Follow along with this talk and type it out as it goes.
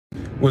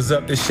What's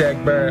up, this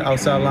Shaq Barrett,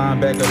 outside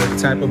linebacker of the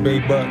Tampa Bay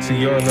Bucks,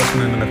 and you're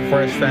listening to the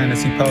Fresh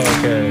Fantasy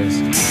Podcast.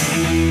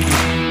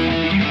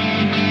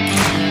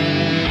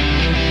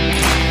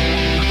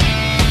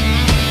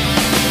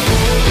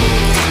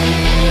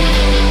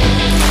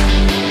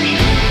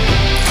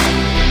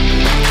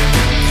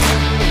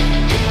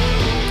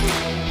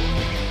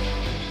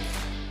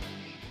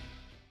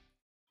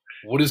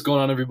 What is going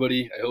on,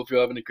 everybody? I hope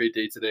you're having a great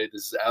day today.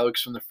 This is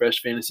Alex from the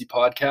Fresh Fantasy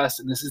Podcast,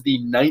 and this is the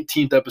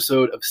 19th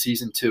episode of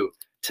Season 2.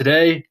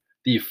 Today,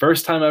 the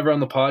first time ever on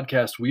the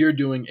podcast, we are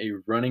doing a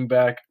running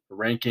back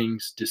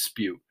rankings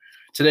dispute.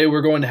 Today,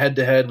 we're going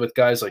head-to-head with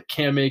guys like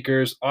Cam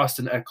Akers,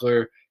 Austin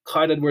Ekeler,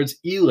 Clyde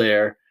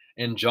Edwards-Helaire,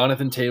 and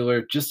Jonthan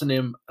Taylor, just to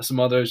name some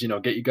others,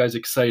 get you guys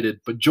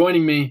excited. But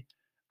joining me,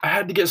 I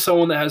had to get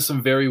someone that has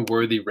some very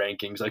worthy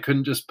rankings. I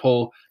couldn't just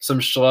pull some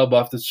schlub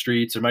off the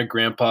streets or my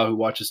grandpa who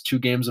watches 2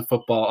 games of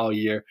football all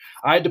year.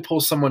 I had to pull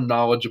someone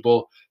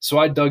knowledgeable. So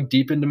I dug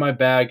deep into my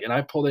bag and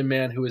I pulled a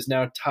man who is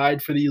now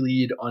tied for the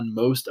lead on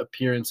most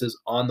appearances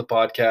on the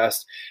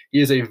podcast. He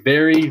is a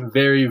very,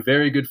 very,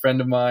 very good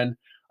friend of mine.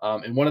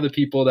 And one of the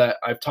people that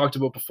I've talked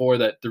about before,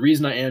 that the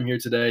reason I am here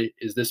today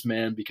is this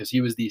man, because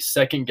he was the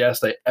second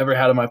guest I ever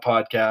had on my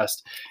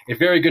podcast. A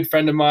very good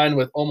friend of mine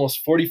with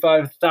almost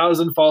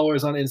 45,000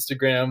 followers on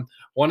Instagram,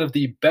 one of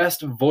the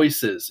best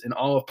voices in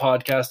all of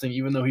podcasting,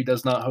 even though he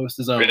does not host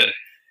his own,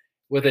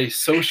 with a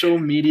social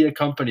media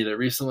company that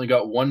recently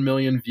got 1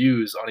 million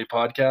views on a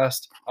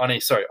podcast, on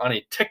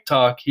a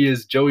TikTok. He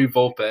is Joey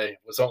Volpe.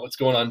 What's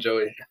going on,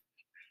 Joey?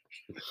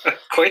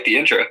 Quite the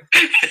intro.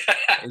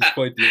 It's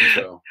quite the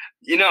intro.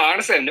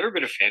 Honestly, I've never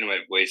been a fan of my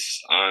voice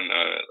on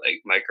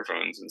like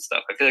microphones and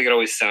stuff. I feel like it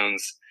always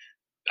sounds,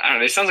 I don't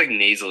know, it sounds like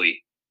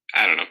nasally.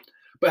 I don't know.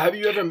 But have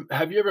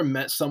you ever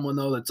met someone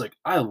though that's like,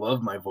 I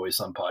love my voice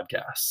on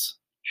podcasts?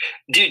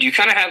 Dude, you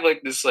kind of have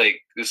like this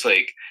raspy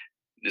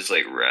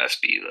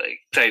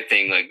type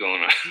thing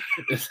going on.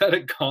 Is that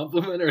a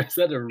compliment or is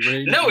that a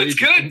rage? No, it's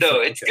good though.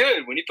 It's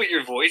good. When you put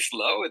your voice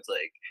low,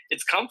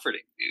 it's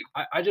comforting,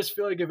 dude. I just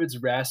feel like if it's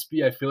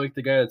raspy, I feel like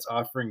the guy that's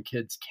offering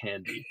kids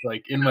candy.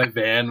 Like in my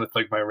van with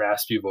like my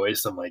raspy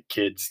voice, I'm like,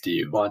 kids, do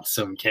you want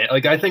some candy?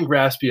 Like I think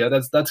raspy,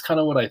 that's kind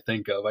of what I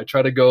think of. I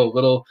try to go a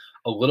little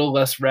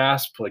less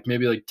rasp, like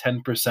maybe like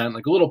 10%,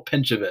 like a little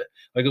pinch of it,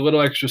 like a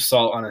little extra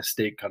salt on a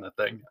steak kind of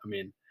thing. I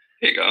mean,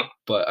 there you go.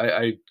 But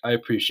I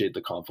appreciate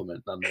the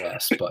compliment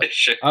nonetheless. But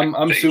sure.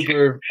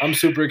 I'm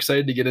super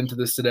excited to get into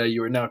this today.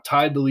 You are now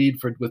tied the lead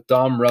with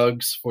Dom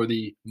Ruggs for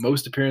the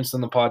most appearances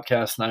on the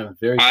podcast, and I'm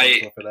very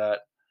thankful for that.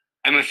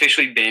 I'm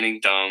officially banning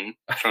Dom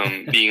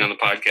from being on the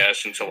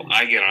podcast until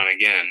I get on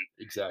again.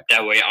 Exactly.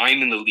 That way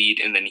I'm in the lead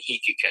and then he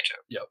could catch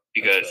up. Yep.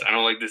 Because I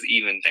don't like this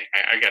even thing.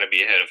 I got to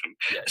be ahead of him.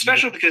 Yeah,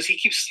 especially because he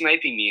keeps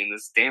sniping me in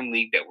this damn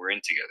league that we're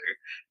in together.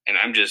 And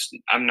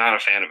I'm not a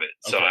fan of it.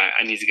 So okay.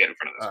 I need to get in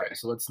front of this guy. All right,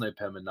 so let's snipe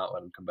him and not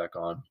let him come back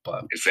on.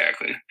 But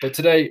exactly. But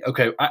today,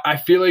 okay, I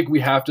feel like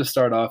we have to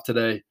start off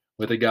today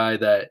with a guy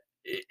that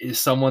is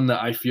someone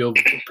that I feel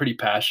pretty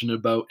passionate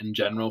about in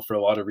general for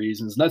a lot of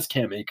reasons, and that's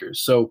Cam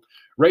Akers. So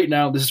right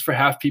now, this is for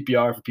half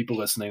PPR for people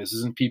listening. This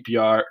isn't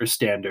PPR or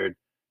standard.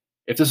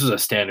 If this was a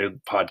standard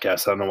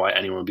podcast, I don't know why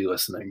anyone would be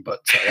listening,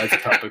 but sorry, that's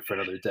a topic for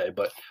another day.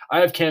 But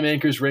I have Cam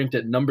Akers ranked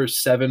at number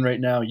 7 right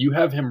now. You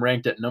have him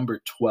ranked at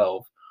number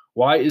 12.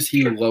 Why is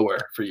he lower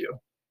for you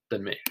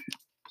than me?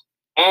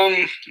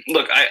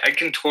 Look, I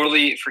can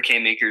totally, for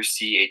Cam Akers,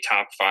 see a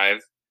top 5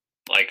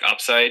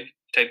 upside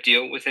type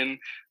deal with him.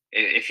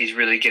 If he's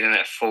really getting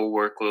that full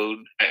workload,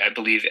 I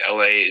believe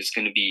LA is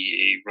going to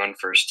be a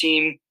run-first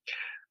team.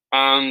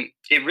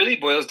 It really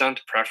boils down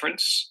to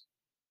preference.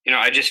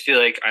 I just feel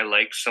like I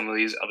like some of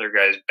these other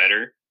guys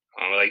better.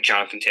 I like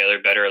Jonthan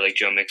Taylor better. I like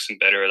Joe Mixon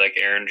better. I like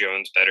Aaron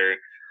Jones better.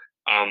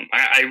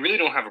 I really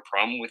don't have a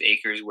problem with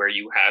Akers where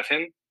you have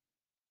him.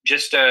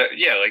 Just,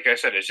 like I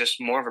said, it's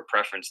just more of a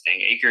preference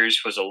thing.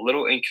 Akers was a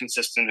little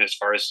inconsistent as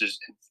far as his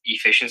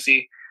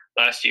efficiency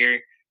last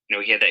year.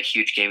 He had that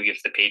huge game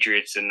against the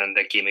Patriots and then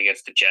that game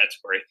against the Jets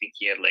where I think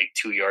he had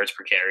 2 yards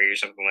per carry or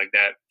something like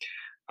that.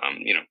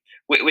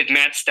 With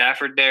Matt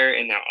Stafford there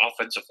and that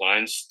offensive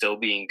line still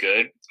being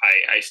good,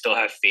 I still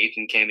have faith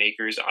in Cam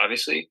Akers,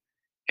 obviously,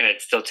 and I'd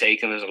still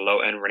take him as a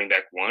low-end running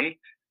back 1.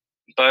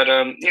 But,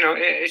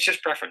 it's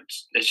just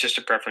preference. It's just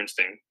a preference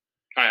thing.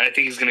 I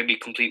think he's going to be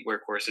complete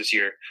workhorse this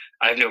year.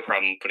 I have no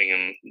problem putting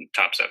him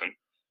top 7.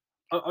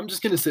 I'm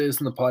just going to say this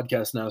in the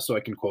podcast now so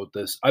I can quote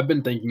this. I've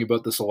been thinking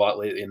about this a lot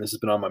lately, and this has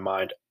been on my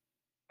mind.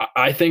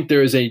 I think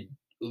there is a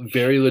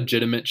very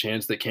legitimate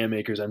chance that Cam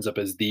Akers ends up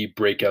as the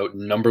breakout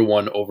number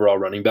 1 overall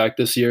running back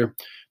this year,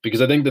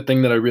 because I think the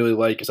thing that I really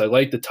like is I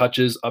like the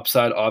touches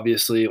upside,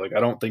 obviously. I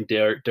don't think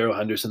Darrell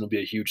Henderson will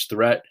be a huge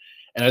threat.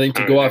 And I think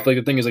to go off,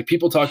 the thing is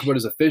people talk about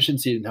his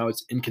efficiency and how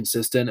it's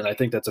inconsistent. And I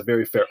think that's a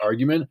very fair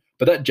argument.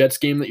 But that Jets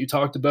game that you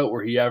talked about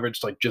where he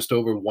averaged just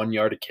over 1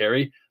 yard a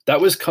carry, that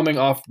was coming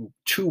off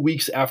 2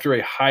 weeks after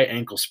a high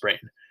ankle sprain.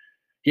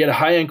 he had a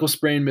high ankle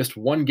sprain, missed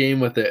one game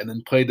with it, and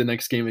then played the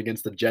next game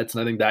against the Jets.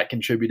 And I think that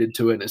contributed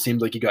to it. And it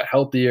seemed like he got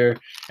healthier,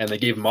 and they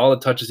gave him all the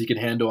touches he could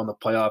handle in the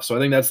playoffs. So I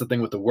think that's the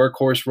thing with the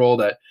workhorse role,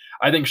 that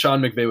I think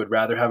Sean McVay would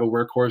rather have a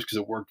workhorse because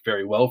it worked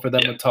very well for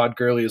them with Todd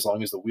Gurley, as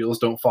long as the wheels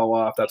don't fall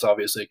off. That's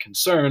obviously a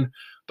concern.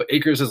 But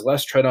Akers has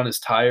less tread on his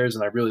tires,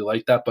 and I really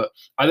like that. But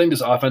I think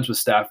this offense with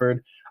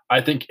Stafford,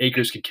 I think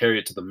Akers could carry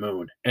it to the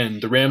moon.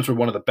 And the Rams were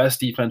one of the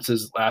best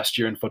defenses last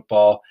year in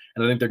football,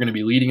 and I think they're going to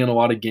be leading in a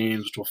lot of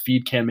games, which will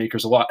feed Cam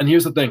Akers a lot. And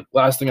here's the thing,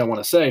 last thing I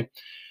want to say,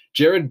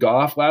 Jared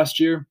Goff last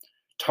year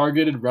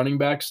targeted running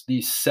backs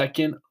the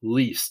second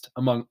least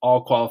among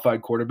all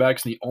qualified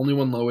quarterbacks, and the only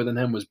one lower than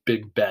him was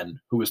Big Ben,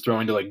 who was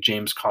throwing to like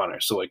James Conner.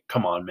 So like,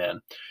 come on,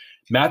 man.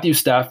 Matthew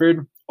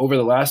Stafford, over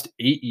the last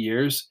 8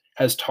 years,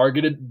 has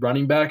targeted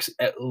running backs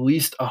at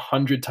least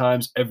 100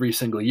 times every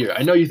single year.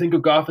 I know you think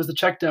of Goff as the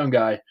check down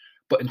guy,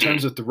 but in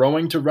terms of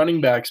throwing to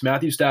running backs,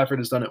 Matthew Stafford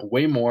has done it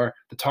way more.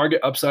 The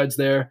target upside's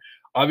there.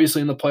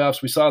 Obviously, in the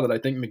playoffs, we saw that. I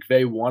think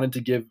McVay wanted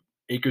to give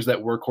Akers that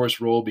workhorse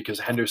role because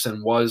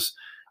Henderson was,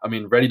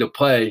 ready to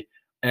play.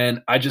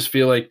 And I just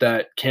feel like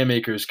that Cam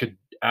Akers could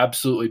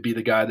absolutely be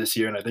the guy this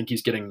year, and I think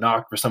he's getting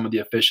knocked for some of the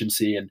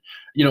efficiency. And,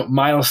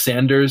 Miles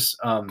Sanders,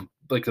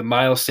 like the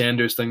Miles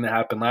Sanders thing that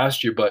happened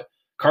last year, but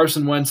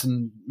Carson Wentz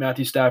and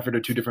Matthew Stafford are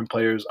two different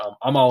players.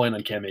 I'm all in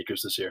on Cam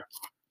Akers this year.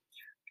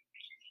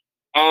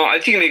 I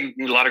think you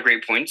make a lot of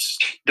great points.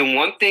 The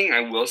one thing I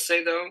will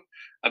say, though,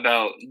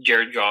 about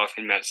Jared Goff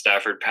and Matt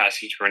Stafford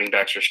passing to running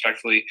backs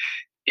respectively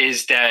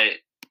is that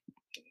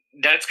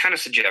that's kind of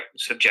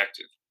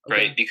subjective,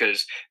 right? Okay.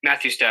 Because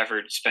Matthew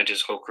Stafford spent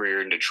his whole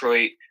career in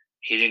Detroit.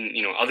 He didn't,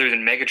 other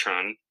than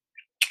Megatron,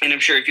 and I'm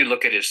sure if you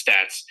look at his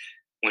stats,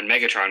 when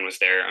Megatron was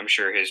there, I'm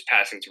sure his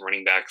passing to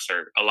running backs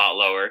are a lot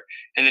lower.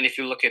 And then if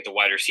you look at the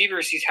wide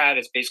receivers he's had,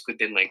 it's basically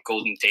been like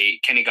Golden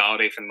Tate. Kenny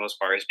Golladay, for the most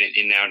part, has been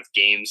in and out of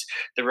games.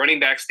 The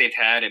running backs they've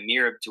had,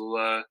 Amir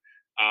Abdullah,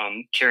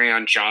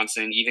 Kerryon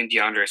Johnson, even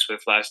DeAndre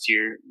Swift last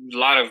year, a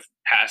lot of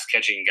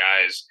pass-catching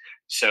guys.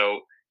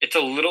 So it's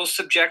a little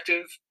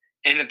subjective.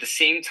 And at the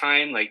same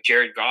time, like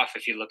Jared Goff,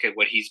 if you look at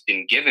what he's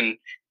been given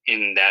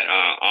in that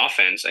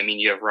offense,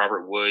 you have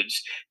Robert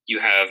Woods, you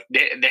have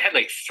they had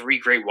like three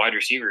great wide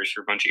receivers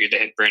for a bunch of years. They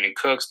had Brandon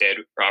Cooks, they had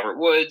Robert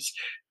Woods,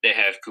 they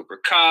have Cooper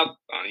Kupp,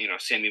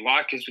 Sammy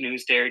Watkins when he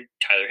was there,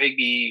 Tyler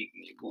Higbee,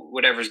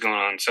 whatever's going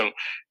on. So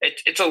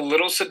it's a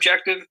little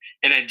subjective,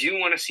 and I do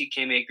want to see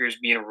Cam Akers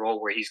be in a role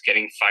where he's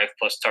getting 5+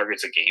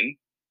 targets a game.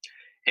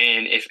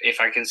 And if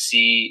I can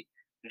see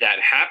that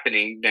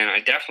happening, then I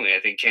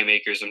think Cam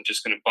Akers, I'm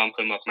just going to bump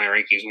him up my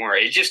rankings more.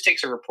 It just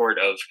takes a report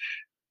of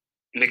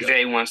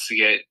McVay wants to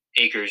get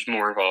Akers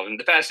more involved in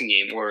the passing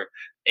game, or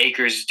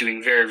Akers is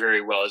doing very, very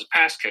well as a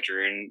pass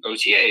catcher in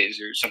OTAs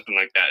or something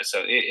like that.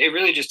 So it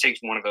really just takes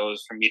one of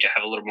those for me to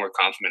have a little more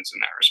confidence in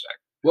that respect.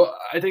 Well,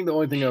 I think the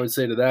only thing I would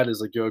say to that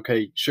is like,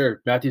 okay,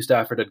 sure, Matthew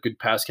Stafford had good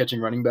pass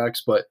catching running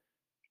backs, but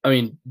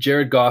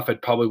Jared Goff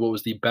had probably what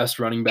was the best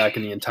running back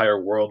in the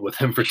entire world with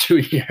him for 2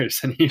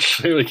 years, and he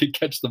clearly could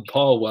catch the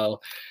ball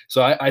well.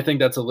 So I think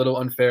that's a little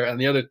unfair. And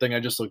the other thing, I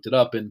just looked it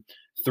up, and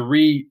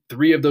three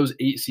of those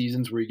 8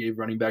 seasons where he gave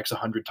running backs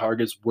 100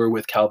 targets were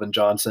with Calvin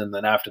Johnson. And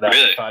then after that,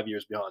 really? 5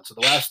 years beyond. So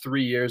the last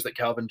 3 years that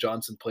Calvin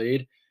Johnson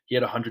played, he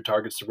had 100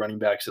 targets to running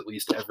backs at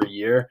least every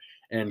year.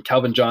 And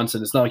Calvin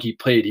Johnson, it's not like he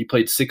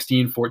played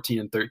 16, 14,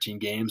 and 13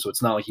 games. So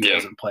it's not like he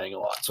wasn't playing a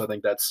lot. So I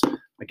think that's,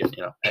 again,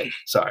 hey,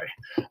 sorry.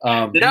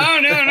 No.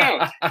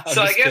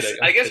 So I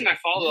guess my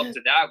follow-up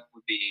to that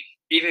would be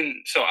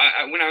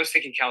when I was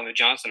thinking Calvin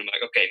Johnson, I'm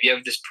like, okay, if you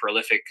have this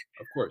prolific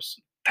of course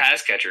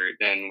pass catcher,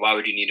 then why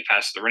would you need to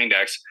pass to the running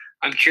backs?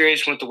 I'm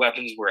curious what the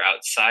weapons were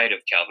outside of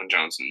Calvin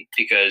Johnson,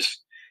 because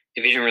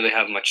if he didn't really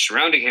have much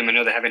surrounding him, I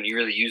know they haven't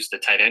really used the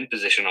tight end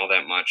position all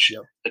that much.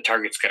 Yep. The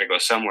target's got to go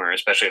somewhere,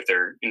 especially if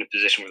they're in a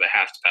position where they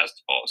have to pass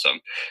the ball. So,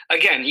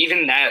 again,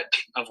 even that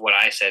of what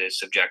I said is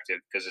subjective,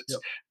 because it's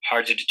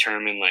hard to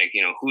determine,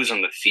 who's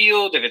on the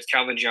field. If it's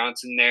Calvin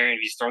Johnson there, and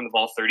if he's throwing the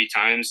ball 30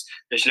 times,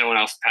 there's no one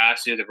else to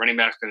pass to. The running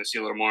back's going to see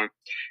a little more.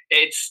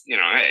 It's,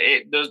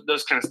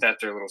 those kind of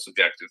stats are a little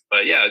subjective.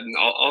 But, yeah,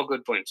 all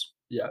good points.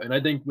 Yeah, and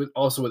I think with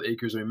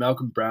Akers,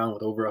 Malcolm Brown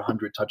with over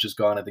 100 touches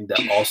gone, I think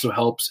that also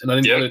helps. And I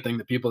think the other thing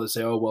that people that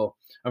say,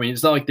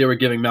 it's not like they were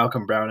giving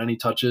Malcolm Brown any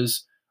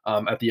touches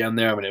at the end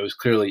there. It was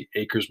clearly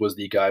Akers was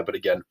the guy. But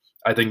again,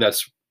 I think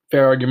that's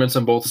fair arguments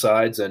on both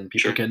sides, and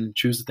people can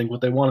choose to think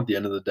what they want at the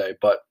end of the day.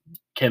 But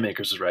Cam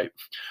Akers is right.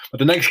 But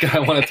the next guy I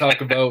want to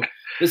talk about,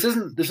 this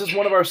is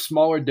one of our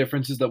smaller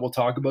differences that we'll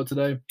talk about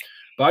today.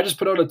 But I just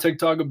put out a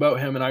TikTok about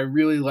him, and I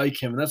really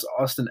like him, and that's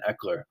Austin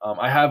Ekeler.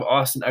 I have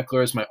Austin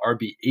Ekeler as my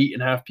RB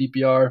 8.5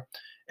 PPR,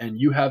 and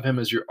you have him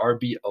as your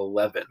RB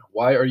 11.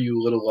 Why are you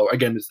a little low?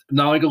 Again, it's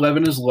not like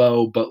 11 is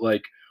low, but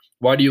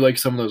why do you like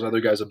some of those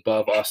other guys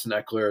above Austin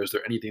Ekeler? Is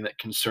there anything that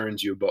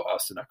concerns you about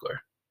Austin Ekeler?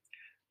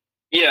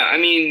 Yeah,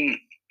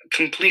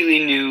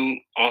 completely new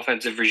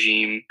offensive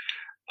regime.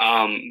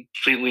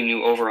 completely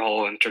new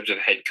overhaul in terms of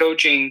head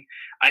coaching.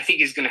 I think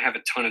he's going to have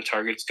a ton of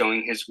targets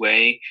going his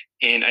way.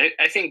 And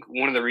I think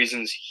one of the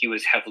reasons he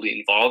was heavily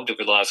involved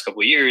over the last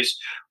couple of years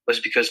was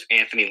because of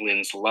Anthony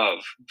Lynn's love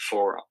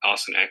for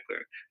Austin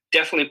Ekeler.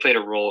 Definitely played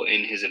a role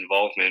in his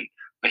involvement.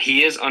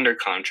 He is under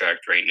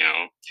contract right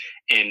now.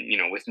 And,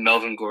 with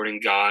Melvin Gordon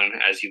gone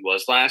as he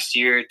was last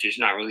year, there's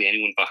not really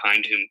anyone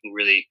behind him who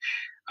really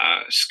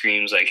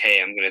screams like,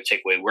 hey, I'm going to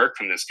take away work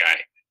from this guy.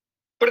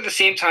 But at the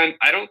same time,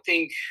 I don't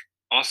think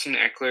Austin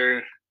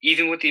Ekeler,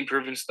 even with the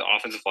improvements to the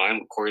offensive line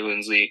with Corey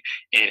Linsley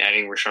and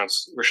adding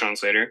Rashawn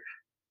Slater,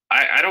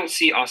 I don't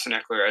see Austin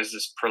Ekeler as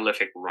this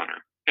prolific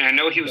runner. And I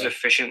know he was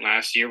efficient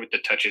last year with the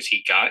touches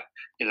he got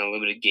in the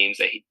limited games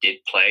that he did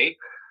play.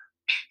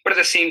 But at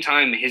the same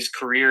time, his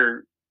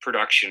career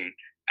production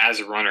as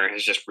a runner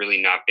has just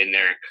really not been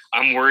there.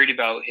 I'm worried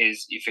about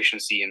his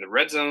efficiency in the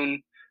red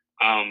zone.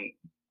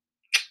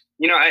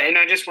 And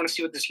I just want to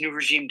see what this new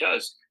regime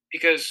does,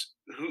 because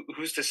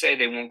who's to say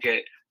they won't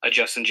get a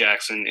Justin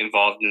Jackson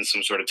involved in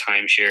some sort of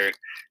timeshare?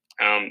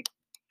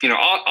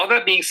 All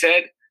that being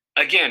said,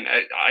 again,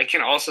 I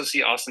can also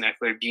see Austin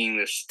Ekeler being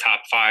this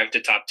top 5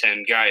 to top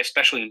 10 guy,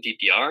 especially in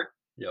PPR.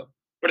 Yep.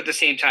 But at the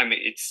same time,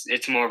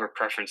 it's more of a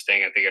preference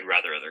thing. I think I'd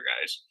rather other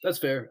guys. That's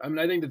fair. I mean,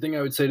 I think the thing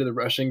I would say to the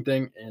rushing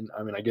thing, and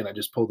I mean, again, I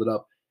just pulled it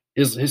up,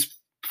 is his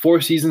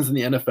 4 seasons in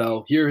the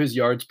NFL. Here are his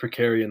yards per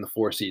carry in the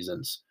 4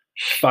 seasons: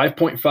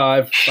 5.5,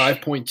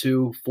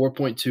 5.2,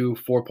 4.2,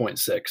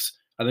 4.6.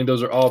 I think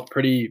those are all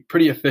pretty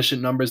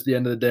efficient numbers at the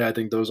end of the day. I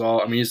think those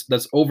all, I mean,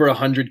 that's over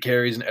 100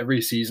 carries in every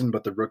season,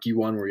 but the rookie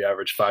one where he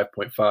averaged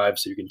 5.5,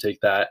 so you can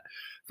take that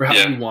for how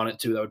you want it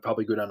to. That would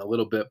probably go down a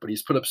little bit, but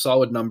he's put up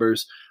solid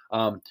numbers.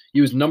 He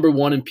was number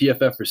 1 in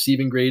PFF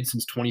receiving grade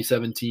since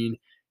 2017.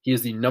 He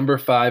is the number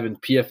 25 in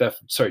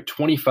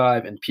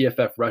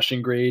PFF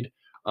rushing grade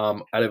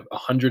out of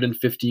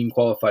 115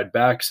 qualified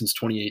backs since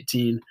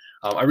 2018.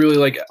 I really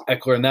like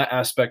Ekeler in that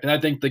aspect. And I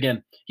think,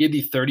 again, he had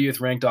the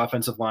 30th ranked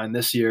offensive line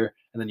this year.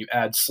 And then you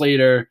add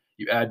Slater,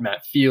 you add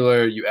Matt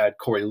Feeler, you add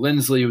Corey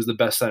Linsley, who was the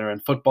best center in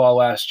football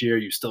last year.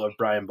 You still have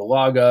Brian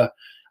Bulaga.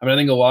 I mean, I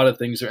think a lot of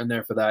things are in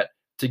there for that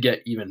to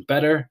get even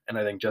better. And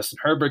I think Justin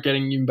Herbert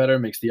getting even better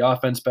makes the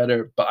offense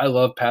better. But I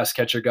love pass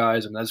catcher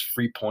guys, and that's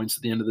free points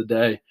at the end of the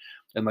day.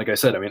 And like I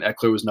said, I mean,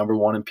 Ekeler was number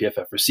 1 in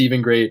PFF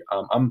receiving grade.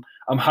 I'm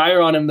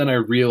higher on him than I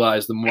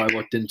realized the more I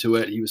looked into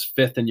it. He was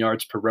 5th in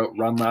yards per route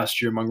run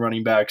last year among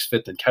running backs,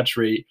 5th in catch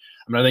rate.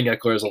 I mean, I think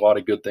Ekeler has a lot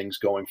of good things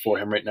going for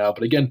him right now.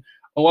 But again,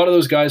 a lot of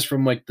those guys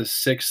from like the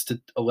 6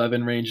 to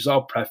 11 range is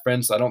all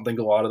preference. I don't think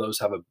a lot of those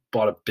have a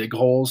lot of big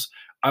holes.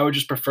 I would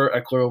just prefer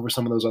Ekeler over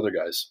some of those other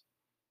guys.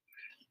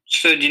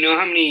 So do you know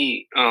how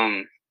many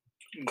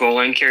goal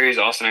line carries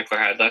Austin Ekeler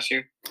had last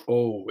year?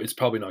 Oh, it's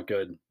probably not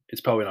good.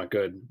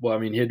 Well, I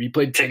mean, he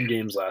played 10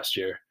 games last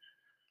year.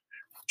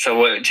 So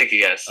what? Take a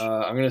guess.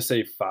 I'm going to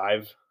say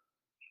 5.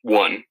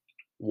 1.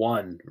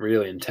 1,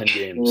 really, in 10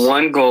 games.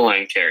 1 goal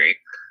line carry.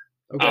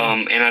 Okay.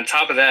 And on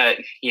top of that,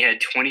 he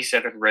had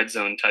 27 red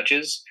zone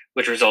touches,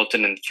 which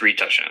resulted in 3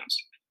 touchdowns.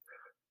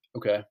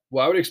 Okay.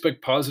 Well, I would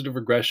expect positive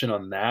regression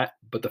on that,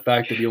 but the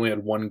fact that he only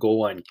had 1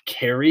 goal line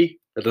carry,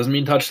 that doesn't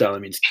mean touchdown. That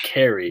means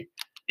carry.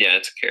 Yeah,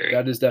 it's a carry.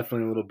 That is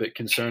definitely a little bit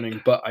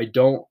concerning, but I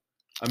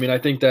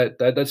think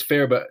that's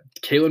fair, but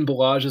Kalen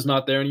Ballage is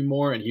not there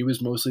anymore, and he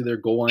was mostly their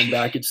goal line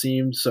back, it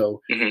seemed.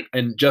 So,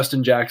 And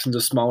Justin Jackson's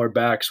a smaller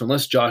back, so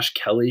unless Josh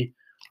Kelly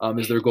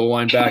is their goal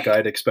line back,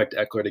 I'd expect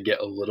Ekeler to get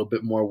a little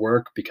bit more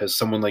work, because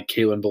someone like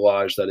Kalen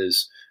Ballage that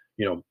is,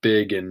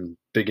 big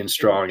and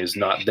strong is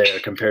not there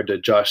compared to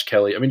Josh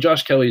Kelly. I mean,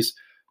 Josh Kelly's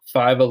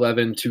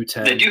 5'11",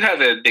 210. They do have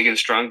a big and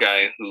strong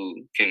guy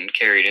who can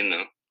carry it in,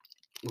 though.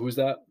 Who's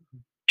that?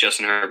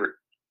 Justin Herbert.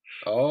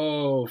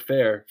 Oh,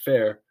 fair.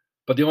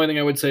 But the only thing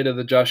I would say to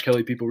the Josh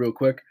Kelly people real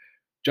quick,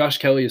 Josh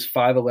Kelly is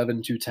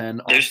 5'11", 210.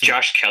 There's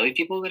Josh Kelly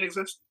people that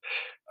exist?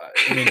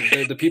 I mean,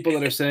 the people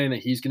that are saying that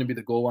he's going to be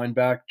the goal line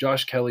back,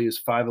 Josh Kelly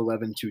is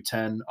 5'11",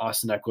 210.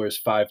 Austin Ekeler is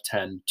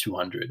 5'10",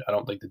 200. I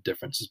don't think the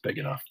difference is big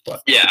enough.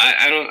 But yeah,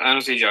 I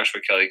don't see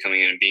Joshua Kelly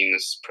coming in and being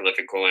this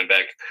prolific goal line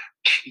back.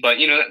 But,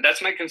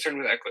 that's my concern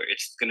with Ekeler.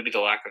 It's going to be the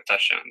lack of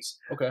touchdowns.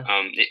 Okay.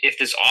 If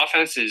this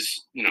offense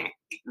is,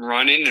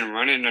 running and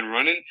running and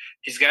running,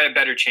 he's got a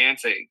better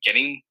chance at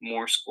getting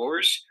more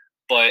scores.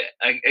 But,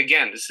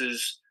 again, this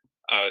is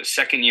a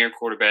second-year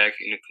quarterback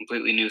in a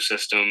completely new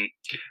system.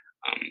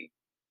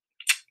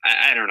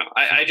 I don't know.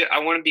 I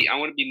want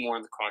to be more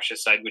on the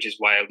cautious side, which is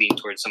why I lean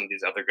towards some of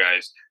these other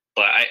guys.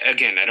 But I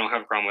don't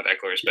have a problem with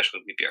Ekeler, especially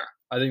with PPR.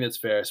 I think that's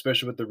fair,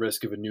 especially with the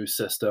risk of a new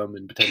system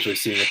and potentially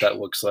seeing what that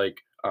looks like.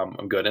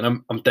 I'm good,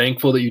 and I'm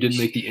thankful that you didn't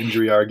make the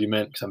injury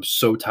argument, because I'm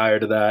so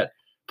tired of that.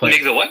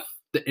 Make the what?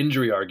 The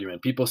injury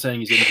argument. People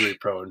saying he's injury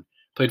prone.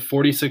 Played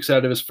 46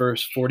 out of his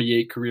first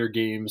 48 career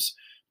games.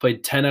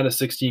 Played 10 out of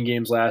 16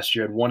 games last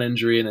year. Had 1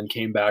 injury and then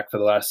came back for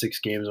the last 6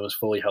 games and was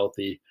fully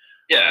healthy.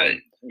 Yeah.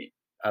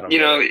 I don't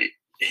know.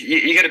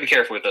 You got to be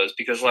careful with those,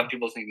 because a lot of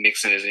people think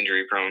Mixon is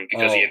injury prone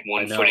because he had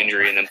 1 foot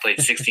injury and then played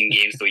 16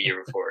 games the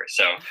year before.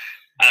 So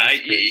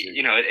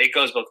It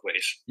goes both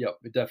ways. Yep,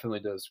 it definitely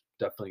does.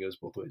 Definitely goes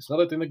both ways.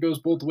 Another thing that goes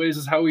both ways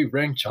is how we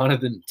rank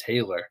Jonthan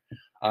Taylor.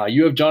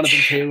 You have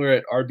Jonthan Taylor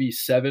at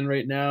RB7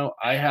 right now.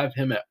 I have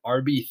him at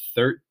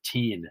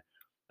RB13.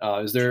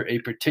 Is there a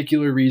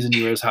particular reason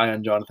you're as high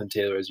on Jonthan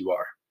Taylor as you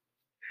are?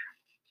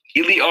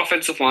 Elite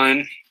offensive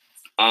line,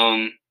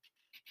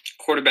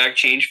 quarterback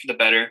change for the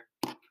better.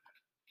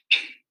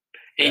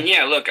 And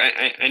look,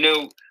 I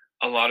know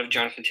a lot of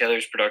Jonthan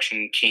Taylor's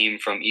production came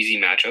from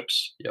easy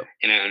matchups,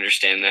 and I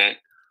understand that.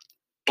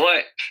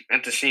 But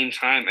at the same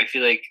time, I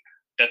feel like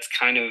that's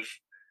kind of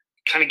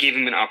gave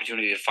him an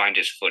opportunity to find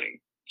his footing,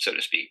 so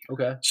to speak.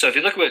 Okay. So if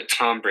you look at what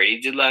Tom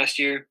Brady did last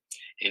year,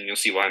 and you'll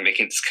see why I'm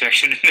making this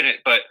connection in a minute,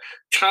 but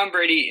Tom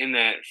Brady in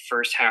that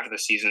first half of the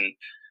season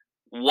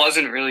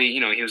wasn't really,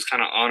 he was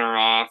kind of on or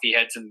off. He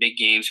had some big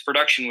games.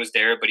 Production was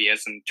there, but he had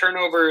some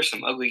turnovers,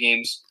 some ugly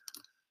games.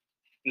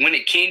 When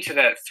it came to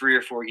that 3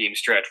 or 4 game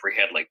stretch where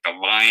he had like the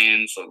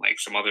Lions and like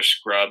some other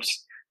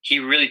scrubs, he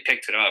really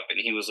picked it up, and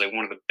he was like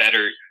one of the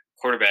better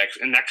quarterbacks,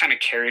 and that kind of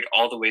carried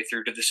all the way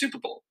through to the Super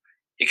Bowl.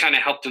 It kind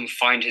of helped him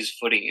find his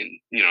footing,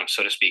 and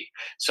so to speak.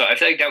 So I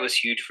feel like that was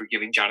huge for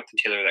giving Jonthan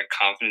Taylor that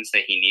confidence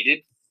that he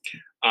needed.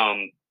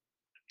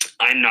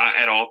 I'm not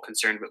at all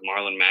concerned with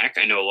Marlon Mack.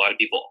 I know a lot of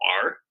people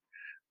are,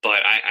 but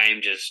I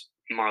am just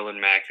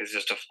Marlon Mack is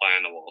just a fly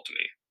on the wall to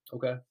me.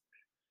 Okay.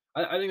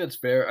 I think that's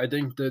fair. I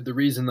think the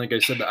reason, like I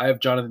said, that I have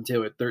Jonthan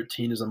Taylor at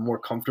 13 is I'm more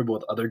comfortable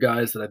with other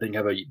guys that I think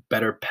have a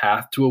better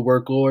path to a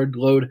workload.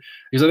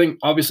 Because I think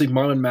obviously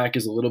Marlon Mack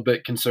is a little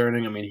bit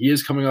concerning. I mean, he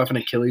is coming off an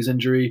Achilles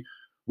injury,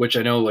 which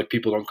I know like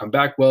people don't come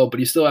back well, but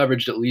he still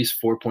averaged at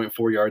least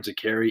 4.4 yards a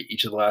carry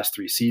each of the last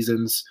 3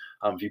 seasons,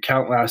 if you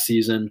count last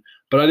season.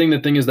 But I think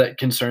the thing is that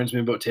concerns me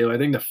about Taylor. I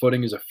think the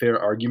footing is a fair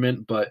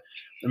argument, but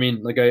I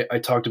mean, like I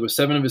talked about,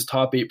 7 of his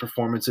top 8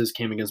 performances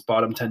came against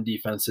bottom 10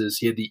 defenses.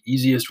 He had the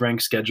easiest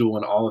ranked schedule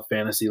in all of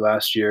fantasy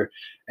last year.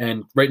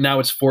 And right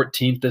now it's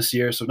 14th this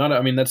year. So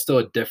that's still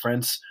a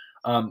difference.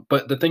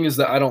 But the thing is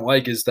that I don't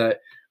like is that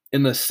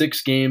in the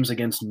 6 games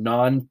against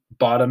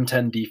non-bottom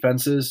 10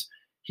 defenses,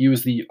 he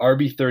was the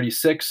RB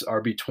 36,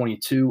 RB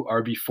 22,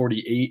 RB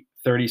 48,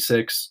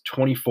 36,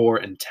 24,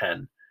 and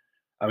 10.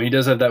 I mean, he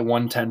does have that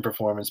 110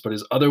 performance, but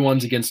his other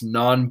ones against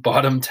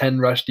non-bottom 10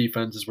 rush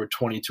defenses were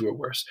 22 or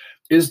worse.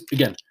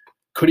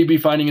 Could he be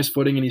finding his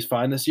footing and he's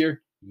fine this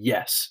year?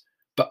 Yes.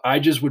 But I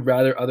just would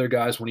rather other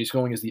guys when he's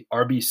going as the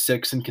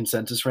RB6 in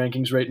consensus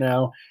rankings right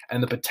now,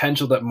 and the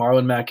potential that if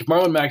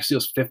Marlon Mack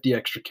steals 50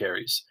 extra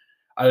carries,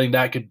 I think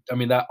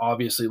that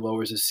obviously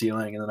lowers his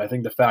ceiling. And then I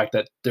think the fact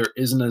that there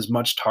isn't as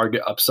much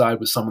target upside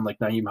with someone like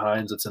Nyheim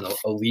Hines that's an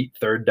elite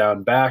third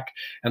down back,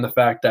 and the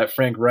fact that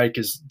Frank Reich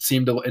has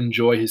seemed to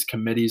enjoy his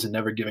committees and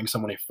never giving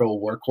someone a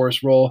full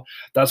workhorse role,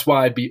 that's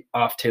why I'd be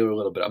off Taylor a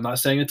little bit. I'm not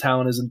saying the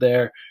talent isn't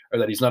there or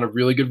that he's not a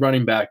really good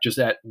running back, just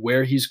at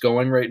where he's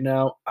going right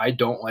now, I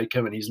don't like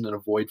him, and he's an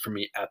avoid for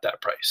me at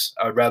that price.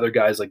 I would rather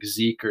guys like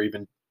Zeke or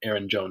even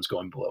Aaron Jones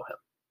going below him.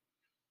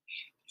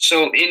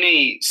 So in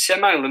a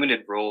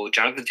semi-limited role,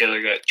 Jonthan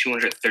Taylor got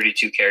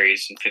 232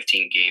 carries in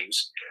 15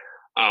 games.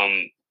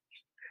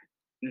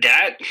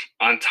 That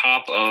on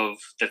top of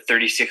the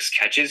 36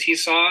 catches he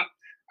saw,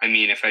 I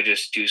mean, if I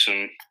just do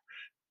some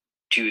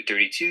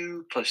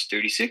 232 plus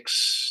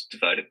 36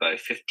 divided by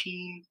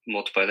 15,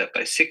 multiply that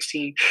by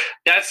 16,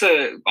 that's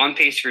on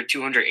pace for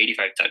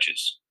 285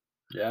 touches.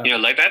 Yeah.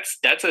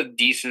 That's a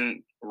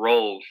decent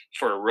role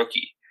for a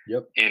rookie.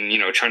 Yep. And,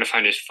 trying to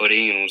find his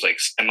footing, and was like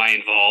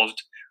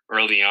semi-involved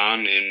early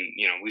on, and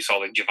we saw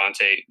like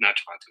not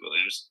Javonte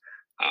Williams,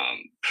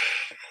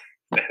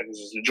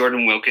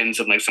 Jordan Wilkins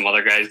and like some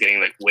other guys getting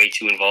like way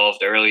too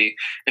involved early,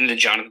 and then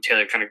Jonthan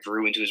Taylor kind of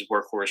grew into his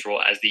workhorse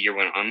role as the year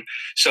went on.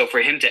 So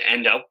for him to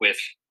end up with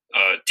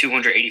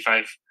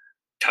 285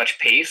 touch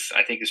pace,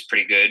 I think is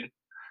pretty good.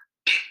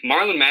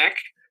 Marlon Mack,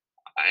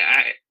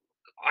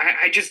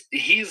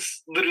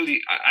 he's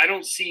literally, I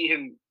don't see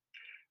him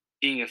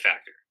being a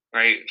factor,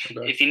 right?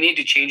 Okay. If you need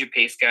to change a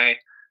pace guy,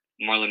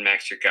 Marlon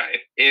Mack's your guy.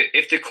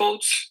 If the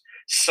Colts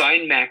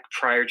signed Mack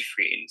prior to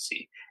free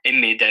agency and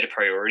made that a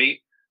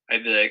priority,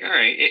 I'd be like, all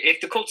right.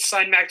 If the Colts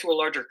signed Mack to a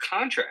larger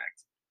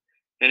contract,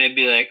 then I'd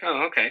be like,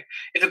 oh, okay.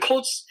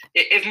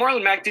 If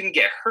Marlon Mack didn't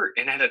get hurt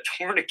and had a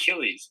torn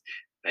Achilles,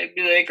 I'd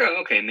be like, oh,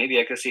 okay, maybe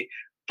I could see.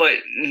 But,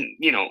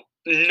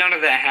 none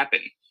of that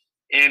happened.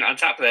 And on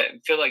top of that, I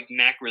feel like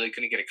Mack really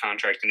couldn't get a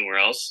contract anywhere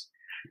else.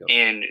 Yep.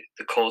 And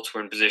the Colts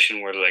were in a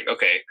position where they're like,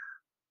 okay,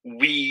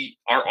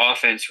 our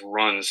offense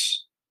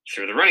runs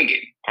through the running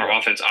game. Our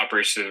offense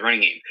operates through the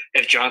running game.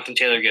 If Jonthan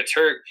Taylor gets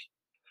hurt,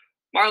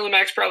 Marlon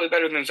Mack's probably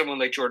better than someone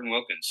like Jordan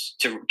Wilkins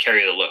to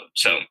carry the load.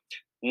 So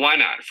why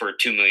not for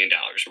 $2 million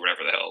or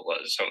whatever the hell it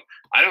was? So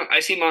I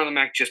see Marlon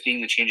Mack just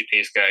being the change of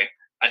pace guy.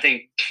 I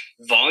think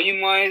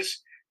volume-wise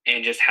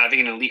and just having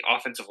an elite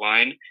offensive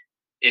line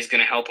is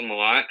going to help him a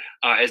lot.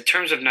 In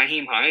terms of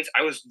Nyheim Hines,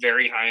 I was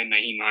very high on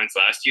Nyheim Hines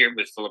last year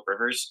with Phillip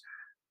Rivers.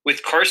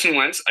 With Carson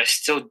Wentz, I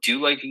still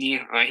do like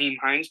Nyheim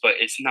Hines, but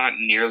it's not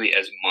nearly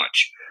as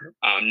much.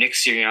 Nick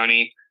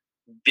Sirianni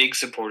big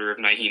supporter of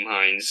Nyheim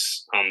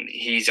Hines.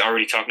 He's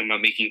already talking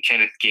about making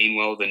Kenneth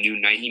Gainwell the new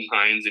Nyheim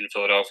Hines in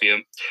Philadelphia,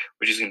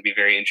 which is going to be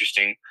very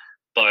interesting.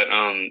 But,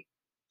 I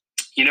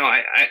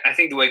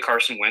think the way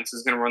Carson Wentz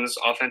is going to run this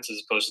offense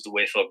as opposed to the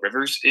way Philip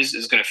Rivers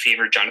is going to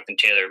favor Jonthan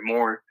Taylor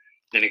more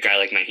than a guy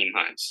like Nyheim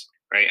Hines,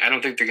 right? I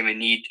don't think they're going to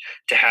need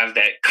to have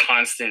that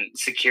constant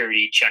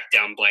security check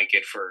down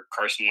blanket for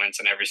Carson Wentz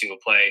on every single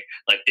play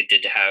like they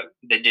did have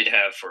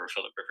for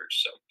Philip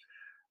Rivers. So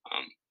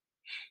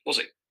we'll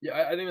see.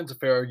 Yeah, I think that's a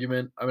fair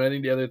argument. I mean, I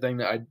think the other thing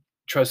that I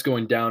trust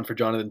going down for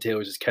Jonthan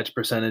Taylor is his catch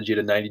percentage. He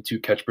had a 92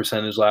 catch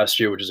percentage last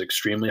year, which is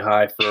extremely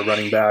high for a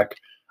running back.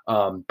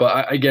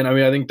 But I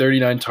think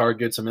 39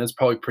 targets, that's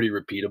probably pretty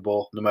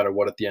repeatable no matter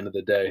what at the end of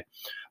the day.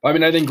 I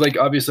mean, I think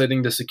obviously I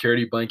think the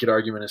security blanket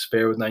argument is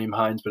fair with Nyheim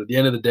Hines, but at the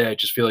end of the day, I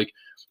just feel like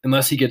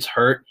unless he gets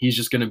hurt, he's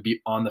just going to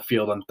be on the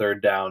field on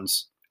third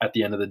downs at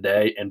the end of the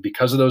day. And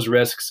because of those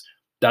risks,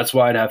 that's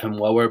why I'd have him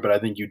lower, but I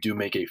think you do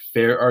make a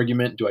fair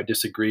argument. Do I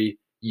disagree?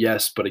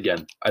 Yes, but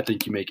again, I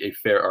think you make a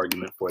fair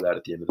argument for that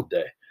at the end of the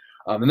day.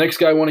 The next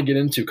guy I want to get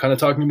into, kind of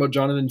talking about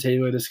Jonthan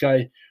Taylor, this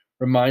guy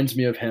reminds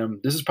me of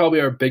him. This is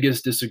probably our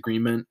biggest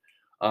disagreement.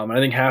 I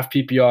think half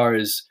PPR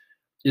is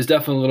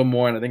definitely a little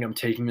more, and I think I'm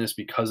taking this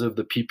because of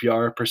the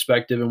PPR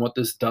perspective and what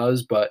this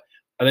does, but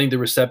I think the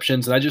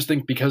receptions, and I just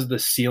think because of the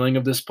ceiling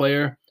of this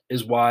player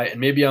is why, and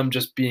maybe I'm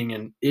just being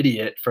an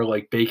idiot for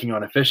baking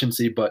on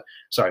efficiency, but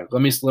sorry,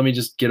 let me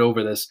just get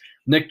over this.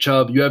 Nick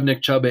Chubb, you have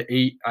Nick Chubb at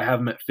 8, I have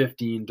him at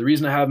 15. The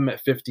reason I have him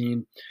at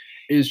 15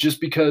 is just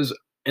because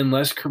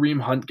unless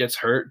Kareem Hunt gets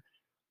hurt,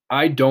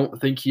 I don't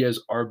think he has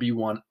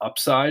RB1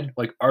 upside,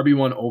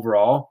 RB1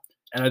 overall.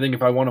 And I think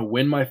if I want to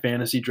win my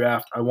fantasy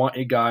draft, I want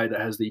a guy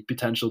that has the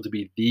potential to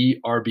be the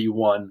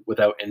RB1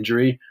 without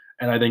injury.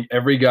 And I think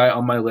every guy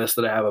on my list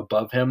that I have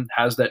above him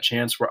has that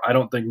chance where I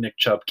don't think Nick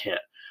Chubb can.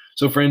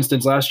 So, for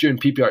instance, last year in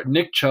PPR,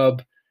 Nick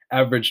Chubb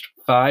averaged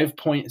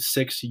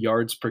 5.6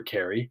 yards per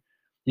carry.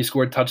 He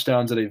scored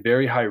touchdowns at a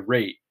very high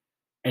rate,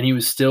 and he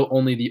was still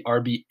only the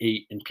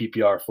RB8 in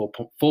PPR,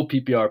 full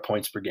PPR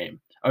points per game.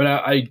 I mean,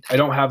 I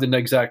don't have the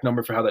exact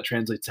number for how that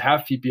translates to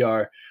half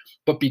PPR,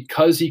 but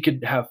because he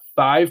could have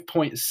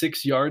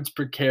 5.6 yards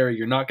per carry,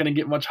 you're not going to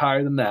get much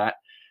higher than that.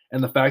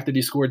 And the fact that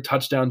he scored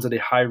touchdowns at a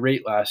high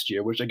rate last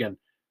year, which, again,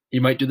 he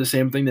might do the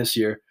same thing this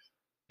year,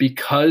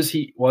 because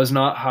he was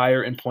not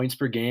higher in points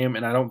per game,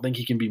 and I don't think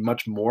he can be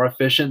much more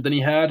efficient than he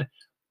had,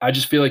 I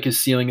just feel like his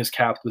ceiling is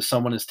capped with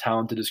someone as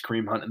talented as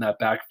Kareem Hunt in that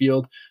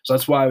backfield. So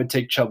that's why I would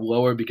take Chubb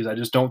lower, because I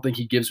just don't think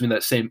he gives me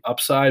that same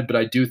upside, but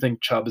I do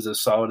think Chubb is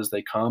as solid as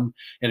they come.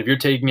 And if you're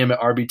taking him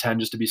at RB10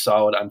 just to be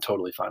solid, I'm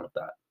totally fine with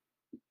that.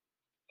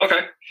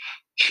 Okay.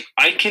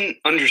 I can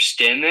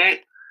understand that.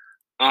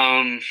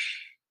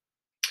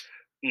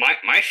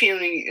 My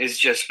feeling is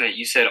just that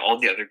you said all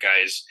the other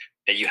guys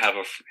that you have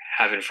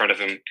in front of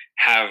him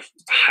have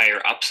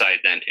higher upside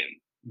than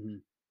him.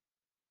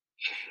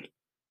 Mm-hmm.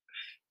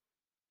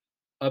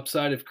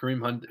 Upside if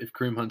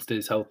Kareem Hunt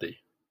stays healthy.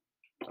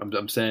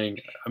 I'm saying,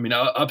 I mean,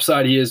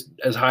 upside, he is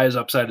as high as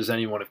upside as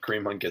anyone if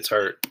Kareem Hunt gets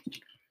hurt.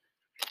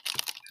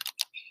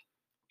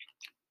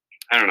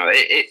 I don't know.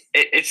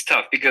 It's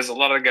tough because a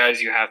lot of the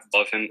guys you have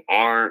above him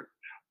are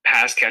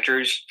pass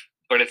catchers,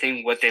 but I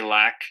think what they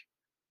lack,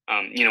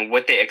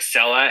 what they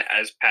excel at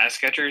as pass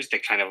catchers, they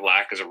kind of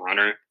lack as a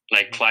runner.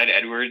 Like Clyde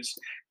Edwards,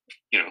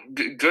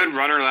 good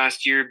runner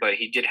last year, but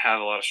he did have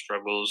a lot of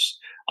struggles.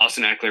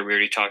 Austin Ekeler, we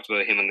already talked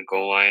about him on the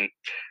goal line.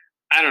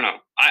 I don't know.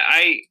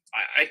 I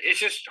it's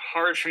just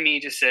hard for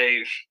me to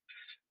say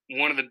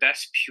one of the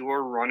best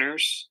pure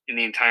runners in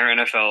the entire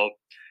NFL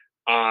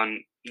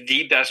on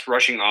the best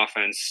rushing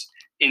offense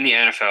in the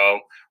NFL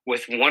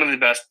with one of the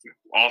best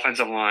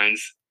offensive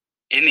lines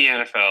in the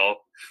NFL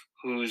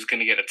who's going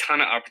to get a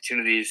ton of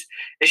opportunities.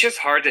 It's just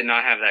hard to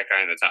not have that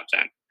guy in the top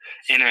 10.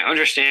 And I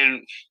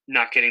understand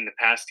not getting the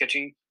pass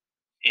catching,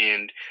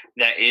 and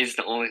that is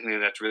the only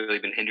thing that's really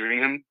been hindering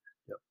him.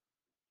 Yep.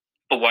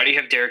 But why do you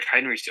have Derrick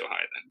Henry so high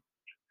then?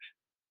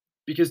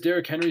 Because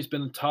Derrick Henry's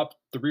been the top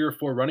 3 or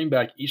 4 running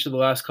back each of the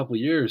last couple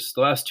of years,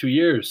 the last 2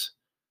 years.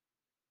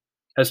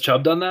 Has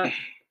Chubb done that?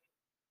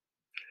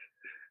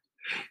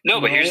 No,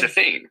 but here's the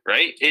thing,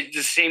 right? It's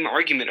the same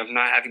argument of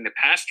not having the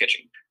pass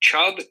catching.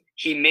 Chubb,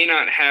 he may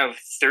not have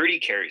 30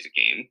 carries a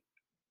game,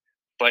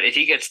 but if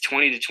he gets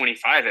 20 to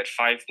 25 at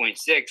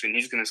 5.6 and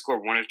he's going to score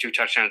 1 or 2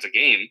 touchdowns a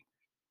game,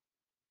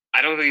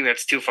 I don't think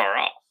that's too far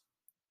off.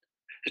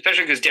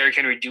 Especially because Derrick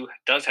Henry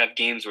does have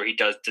games where he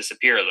does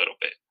disappear a little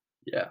bit.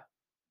 Yeah.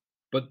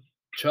 But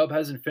Chubb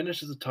hasn't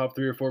finished as a top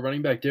 3 or 4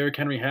 running back. Derrick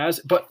Henry has.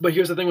 But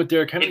here's the thing with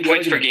Derrick Henry. In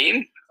points per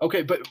game?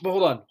 Okay, but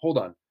hold on.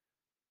 Holding.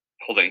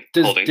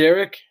 Does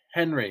Derrick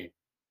Henry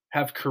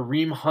have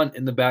Kareem Hunt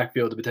in the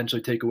backfield to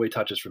potentially take away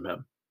touches from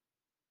him?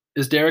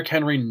 Is Derrick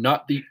Henry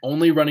not the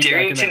only running back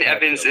in that backfield?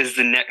 Evans is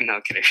the net.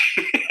 No, kidding.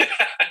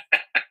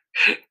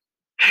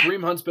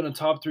 Kareem Hunt's been a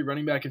top 3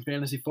 running back in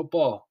fantasy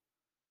football.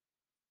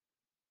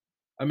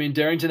 I mean,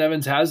 Darrington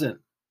Evans hasn't.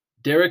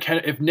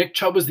 If Nick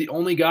Chubb was the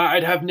only guy,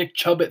 I'd have Nick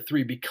Chubb at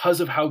 3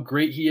 because of how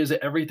great he is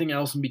at everything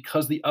else and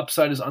because the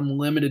upside is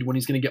unlimited when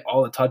he's going to get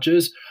all the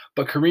touches.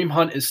 But Kareem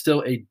Hunt is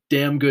still a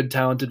damn good,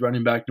 talented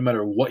running back no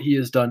matter what he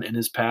has done in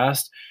his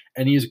past,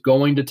 and he's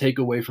going to take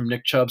away from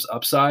Nick Chubb's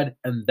upside,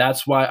 and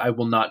that's why I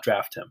will not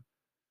draft him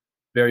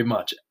very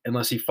much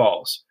unless he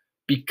falls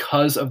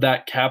because of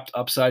that capped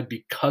upside,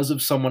 because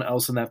of someone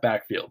else in that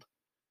backfield.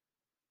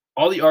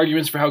 All the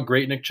arguments for how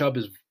great Nick Chubb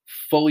is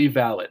fully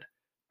valid.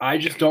 I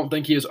just don't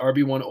think he has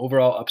RB1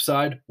 overall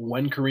upside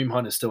when Kareem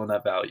Hunt is still in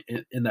that value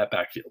in that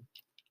backfield.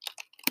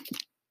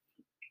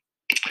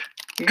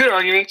 Good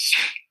arguments.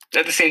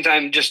 At the same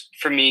time, just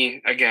for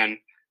me, again,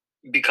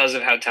 because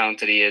of how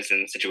talented he is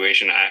in the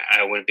situation,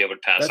 I wouldn't be able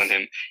to pass on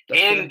him.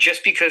 And fair.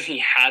 Just because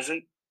he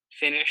hasn't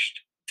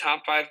finished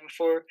top 5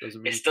 before,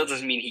 it still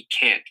doesn't mean he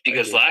can't.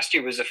 Because last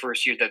year was the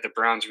first year that the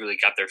Browns really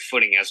got their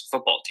footing as a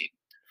football team.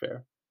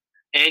 Fair.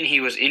 And he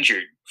was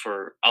injured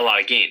for a lot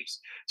of games.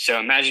 So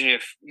imagine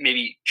if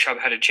maybe Chubb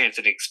had a chance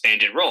at an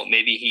expanded role.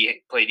 Maybe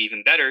he played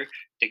even better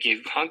to give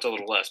Hunt a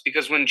little less.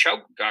 Because when Chubb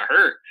got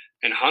hurt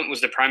and Hunt was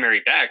the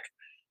primary back,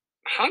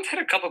 Hunt had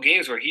a couple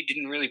games where he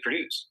didn't really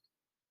produce.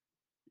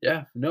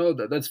 Yeah, no,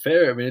 that's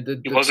fair. I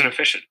mean, he wasn't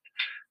efficient.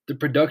 The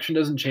production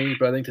doesn't change,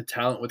 but I think the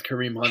talent with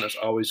Kareem Hunt is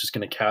always just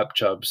going to cap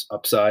Chubb's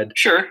upside.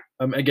 Sure.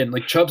 Again,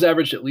 like Chubb's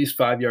averaged at least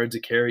 5 yards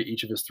a carry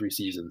each of his 3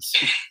 seasons.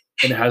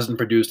 And hasn't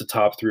produced a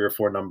top 3 or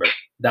 4 number.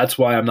 That's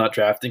why I'm not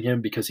drafting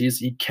him, because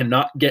he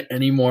cannot get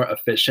any more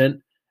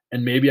efficient.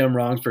 And maybe I'm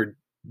wrong for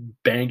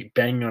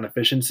banging on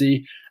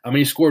efficiency. I mean,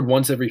 he scored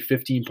once every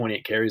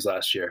 15.8 carries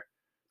last year.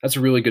 That's a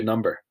really good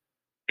number.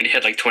 And he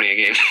had like 20 a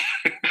game.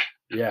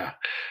 Yeah.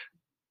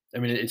 I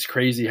mean, it's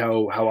crazy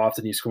how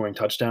often he's scoring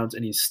touchdowns,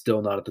 and he's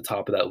still not at the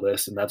top of that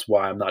list. And that's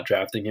why I'm not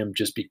drafting him,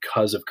 just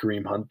because of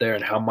Kareem Hunt there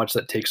and how much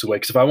that takes away.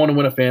 Because if I want to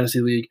win a fantasy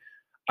league,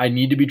 I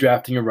need to be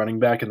drafting a running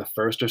back in the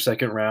first or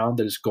second round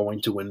that is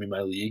going to win me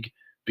my league,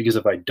 because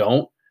if I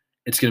don't,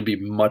 it's going to be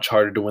much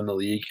harder to win the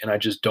league, and I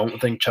just don't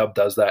think Chubb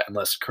does that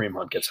unless Kareem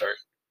Hunt gets hurt.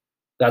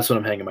 That's what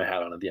I'm hanging my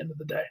hat on at the end of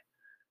the day.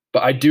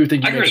 But I do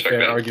think you make a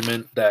fair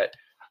argument that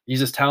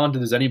he's as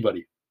talented as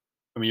anybody.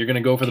 I mean, you're going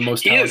to go for the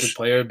most talented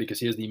player because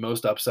he has the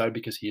most upside,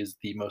 because he is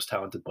the most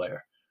talented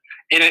player.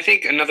 And I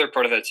think another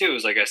part of that too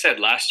is, like I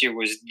said, last year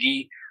was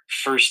the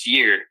first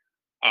year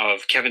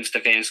of Kevin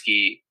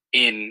Stefanski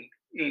in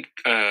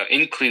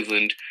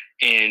Cleveland,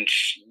 and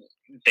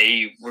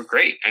they were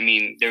great. I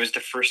mean, there was the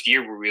first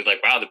year where we were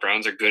like, wow, the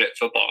Browns are good at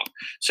football.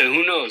 So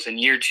who knows, in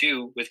year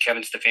 2 with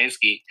Kevin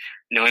Stefanski,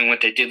 knowing what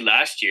they did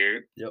last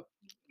year, the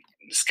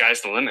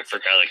sky's the limit for a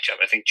guy like Chubb.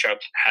 I think Chubb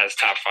has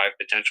top 5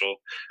 potential.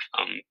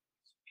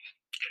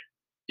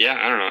 Yeah,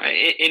 I don't know.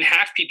 In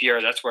half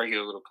PPR, that's where I get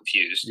a little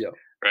confused,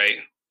 right?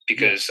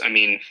 Because, I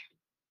mean,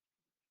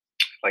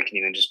 if I can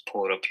even just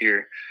pull it up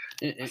here.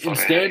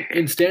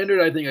 In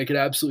standard, I think I could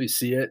absolutely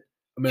see it.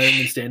 I mean, I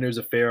think in standard is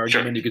a fair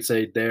argument. You could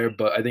say there,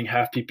 but I think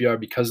half PPR,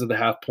 because of the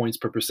half points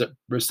per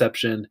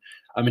reception.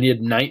 I mean, he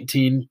had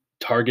 19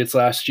 targets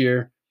last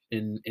year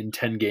in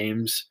 10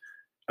 games.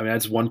 I mean,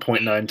 that's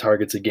 1.9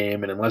 targets a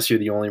game. And unless you're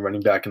the only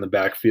running back in the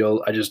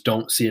backfield, I just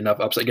don't see enough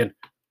upside. Again,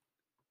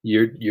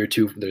 year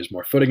 2, there's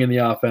more footing in the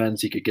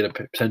offense. He could get a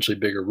potentially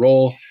bigger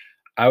role.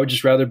 I would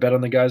just rather bet on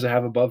the guys I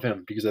have above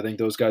him, because I think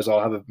those guys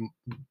all have a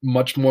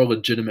much more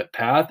legitimate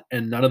path,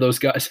 and none of those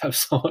guys have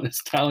someone as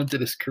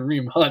talented as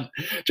Kareem Hunt.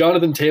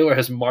 Jonthan Taylor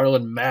has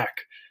Marlon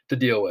Mack to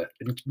deal with,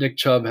 and Nick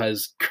Chubb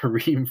has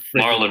Kareem.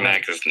 Marlon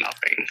Mack is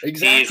nothing.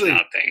 Exactly. He's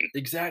nothing.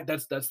 Exactly.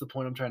 That's the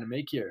point I'm trying to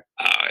make here.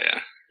 Oh yeah.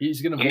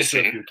 He's going to miss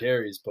a few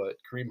carries, but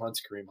Kareem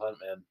Hunt's Kareem Hunt,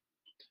 man.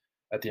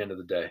 At the end of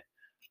the day.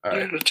 All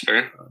right. Yeah, that's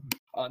fair.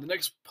 The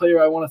next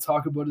player I want to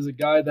talk about is a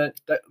guy that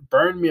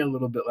burned me a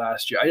little bit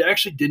last year. I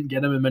actually didn't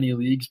get him in many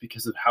leagues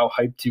because of how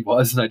hyped he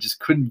was, and I just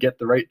couldn't get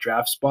the right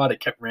draft spot. It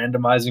kept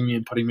randomizing me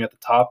and putting me at the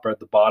top or at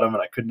the bottom,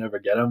 and I could never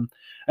get him.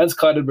 That's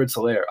Clyde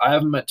Edwards-Helaire. I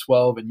have him at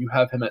 12, and you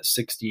have him at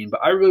 16,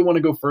 but I really want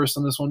to go first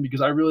on this one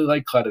because I really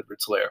like Clyde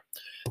Edwards-Helaire.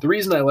 The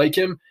reason I like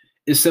him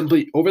is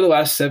simply over the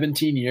last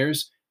 17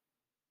 years,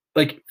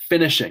 like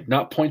finishing,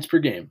 not points per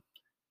game.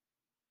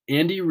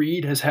 Andy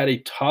Reid has had a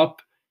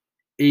top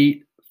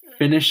 8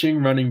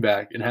 finishing running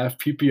back in half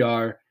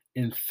PPR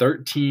in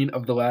 13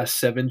 of the last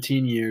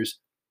 17 years,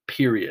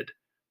 period.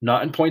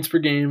 Not in points per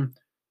game,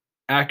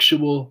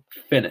 actual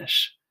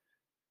finish.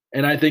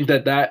 And I think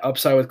that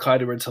upside with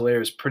Clyde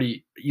Edwards-Helaire is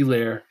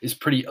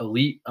pretty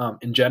elite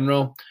in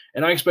general.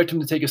 And I expect him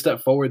to take a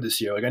step forward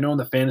this year. Like I know on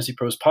the Fantasy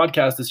Pros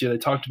podcast this year, they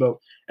talked about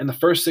in the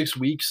first 6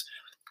 weeks,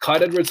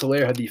 Clyde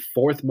Edwards-Helaire had the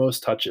 4th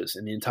most touches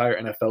in the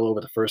entire NFL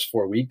over the first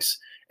 4 weeks,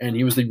 and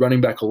he was the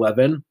running back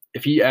 11.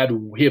 He had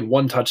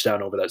 1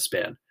 touchdown over that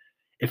span.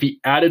 If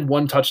he added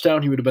 1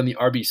 touchdown, he would have been the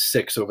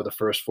RB6 over the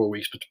first 4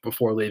 weeks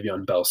before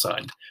Le'Veon Bell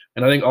signed.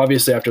 And I think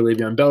obviously after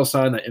Le'Veon Bell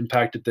signed, that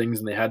impacted things,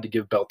 and they had to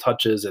give Bell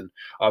touches, and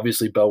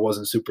obviously Bell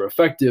wasn't super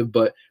effective.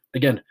 But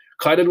again,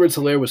 Clyde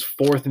Edwards-Helaire was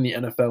 4th in the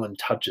NFL in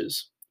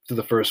touches through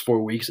the first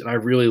 4 weeks, and I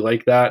really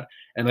like that.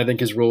 And I think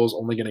his role is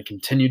only going to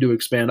continue to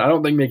expand. I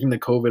don't think making the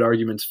COVID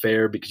argument's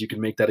fair because you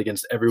can make that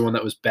against everyone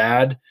that was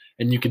bad.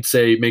 And you could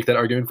make that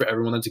argument for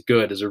everyone that's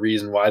good as a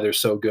reason why they're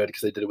so good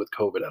because they did it with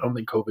COVID. I don't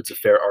think COVID's a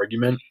fair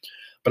argument.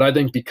 But I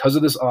think because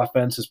of this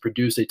offense has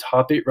produced a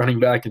top 8 running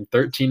back in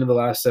 13 of the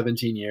last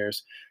 17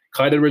 years,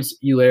 Clyde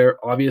Edwards-Helaire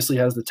obviously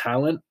has the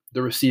talent,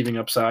 the receiving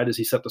upside, as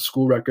he set the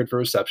school record for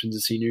receptions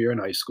his senior year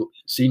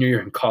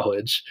in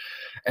college.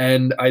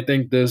 And I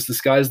think the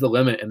sky's the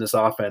limit in this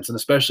offense, and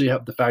especially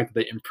the fact that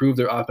they improved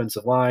their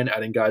offensive line,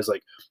 adding guys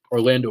like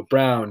Orlando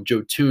Brown,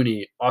 Joe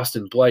Thuney,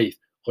 Austin Blythe,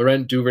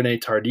 Laurent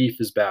Duvernay-Tardif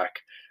is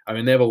back. I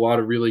mean, they have a lot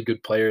of really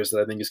good players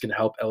that I think is going to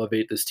help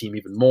elevate this team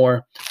even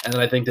more. And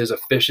then I think there's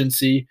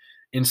efficiency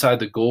inside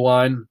the goal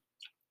line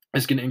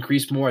is going to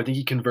increase more. I think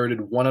he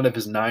converted 1 out of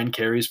his 9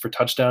 carries for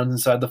touchdowns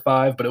inside the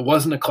 5, but it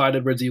wasn't a Clyde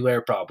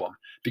Edwards-Helaire problem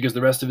because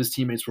the rest of his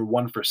teammates were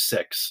 1 for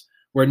 6.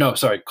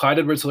 Clyde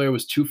Edwards-Helaire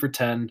was 2 for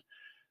 10.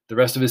 The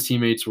rest of his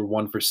teammates were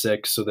 1 for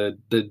 6. So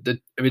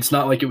it's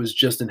not like it was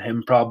just an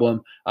him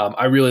problem.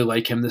 I really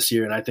like him this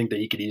year, and I think that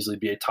he could easily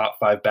be a top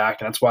 5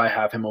 back, and that's why I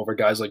have him over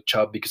guys like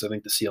Chubb because I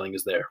think the ceiling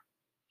is there.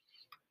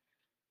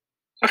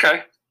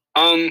 Okay.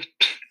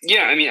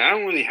 Yeah, I mean, I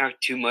don't really have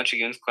too much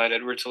against Clyde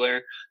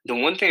Edwards-Helaire. The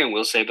one thing I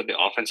will say about the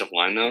offensive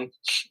line, though,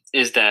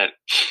 is that,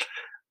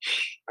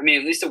 I mean,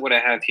 at least at what I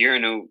have here, I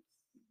know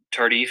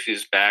Tardif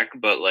is back,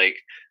 but, like,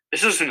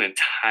 this is an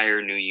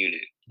entire new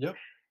unit. Yep.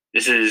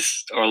 This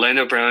is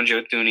Orlando Brown,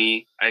 Joe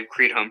Thuney. I have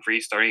Creed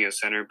Humphrey starting as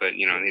center, but,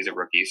 he's a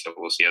rookie, so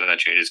we'll see how that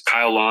changes.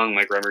 Kyle Long,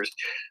 Mike Remmers.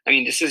 I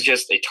mean, this is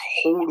just a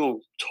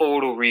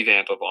total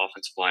revamp of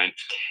offensive line.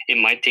 It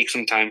might take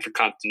some time for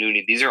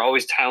continuity. These are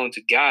always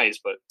talented guys,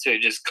 but to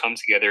just come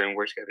together and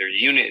work together as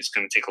a unit, it's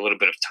going to take a little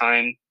bit of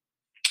time.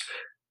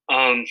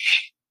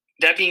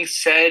 That being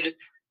said,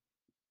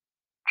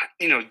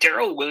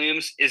 Darrell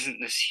Williams isn't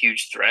this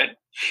huge threat,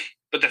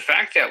 but the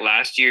fact that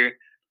last year,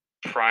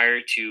 prior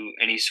to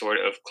any sort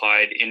of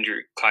Clyde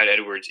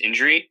Edwards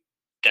injury,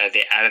 that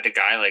they added a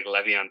guy like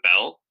Le'Veon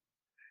Bell,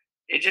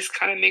 it just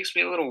kind of makes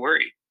me a little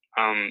worried.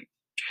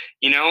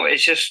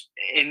 It's just,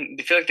 and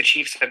I feel like the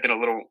Chiefs have been a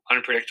little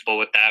unpredictable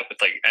with that,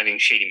 with like adding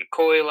Shady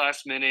McCoy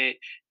last minute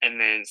and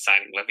then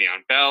signing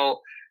Le'Veon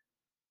Bell.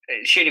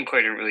 Shady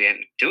McCoy didn't really end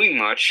up doing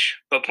much,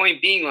 but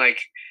point being,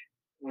 like,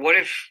 what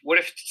if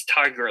it's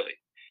Todd Gurley?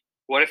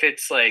 What if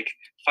it's like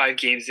 5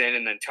 games in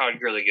and then Todd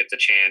Gurley gets a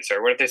chance?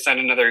 Or what if they sign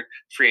another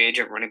free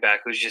agent running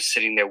back who's just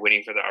sitting there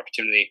waiting for the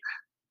opportunity?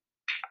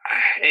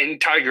 And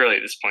Todd Gurley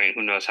at this point,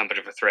 who knows how much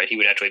of a threat he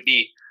would actually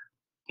be.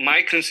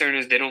 My concern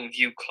is they don't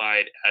view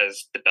Clyde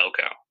as the bell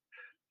cow.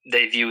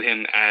 They view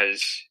him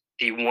as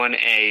the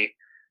 1A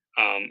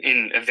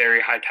in a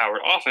very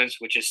high-powered offense,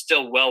 which is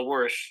still well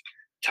worth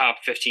top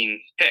 15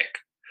 pick.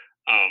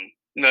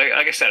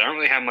 Like I said, I don't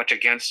really have much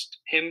against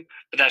him,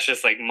 but that's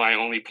just like my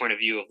only point of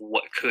view of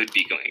what could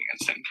be going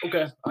against him.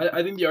 Okay.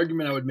 I think the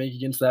argument I would make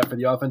against that for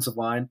the offensive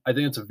line, I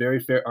think it's a very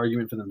fair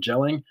argument for them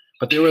gelling,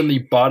 but they were in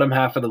the bottom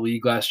half of the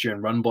league last year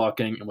in run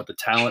blocking, and with the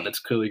talent, that's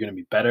clearly going to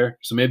be better.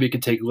 So maybe it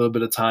could take a little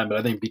bit of time, but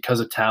I think because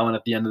of talent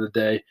at the end of the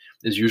day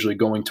is usually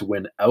going to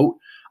win out.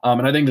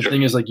 And I think the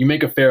thing is, like, you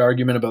make a fair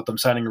argument about them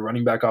signing a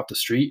running back off the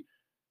street,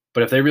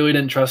 but if they really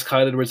didn't trust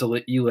Clyde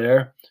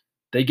Edwards-Helaire,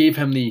 they gave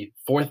him the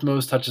 4th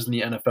most touches in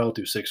the NFL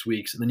through 6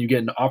 weeks, and then you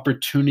get an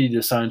opportunity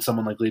to sign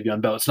someone like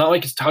Le'Veon Bell. It's not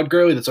like it's Todd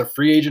Gurley that's a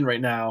free agent right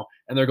now,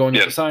 and they're going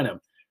to sign him.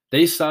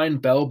 They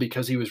signed Bell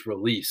because he was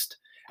released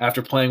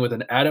after playing with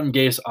an Adam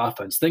Gase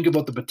offense. Think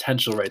about the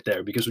potential right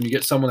there, because when you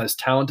get someone as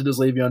talented as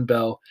Le'Veon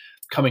Bell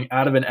coming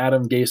out of an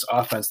Adam Gase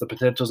offense, the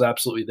potential is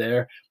absolutely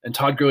there, and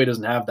Todd Gurley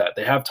doesn't have that.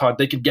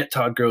 They could get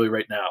Todd Gurley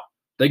right now.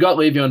 They got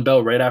Le'Veon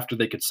Bell right after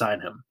they could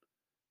sign him.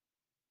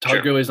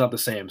 Todd Gurley is not the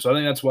same. So I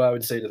think that's what I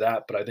would say to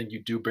that. But I think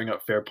you do bring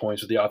up fair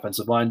points with the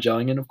offensive line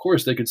gelling. And, of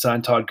course, they could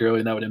sign Todd Gurley,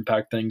 and that would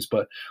impact things.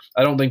 But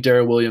I don't think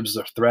Darrell Williams is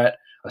a threat,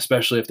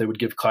 especially if they would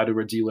give Clyde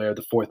Edwards-Helaire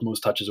the 4th most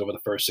touches over the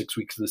first 6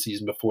 weeks of the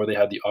season before they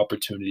had the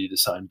opportunity to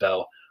sign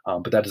Bell.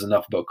 But that is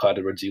enough about Clyde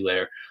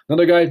Edwards-Helaire.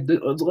 Another guy,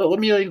 let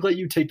me let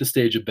you take the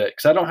stage a bit,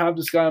 because I don't have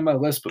this guy on my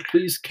list, but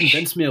please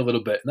convince me a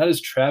little bit. And that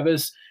is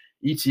Travis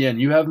Etienne.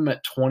 You have him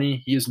at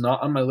 20. He is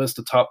not on my list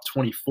of top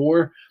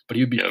 24, but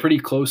he would be pretty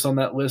close on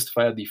that list if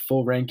I had the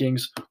full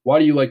rankings. Why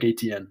do you like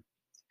Etienne?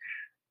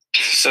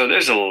 So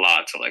there's a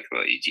lot to like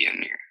about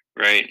Etienne here,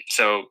 right?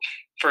 So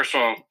first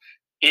of all,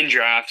 in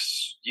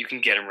drafts, you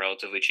can get him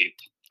relatively cheap.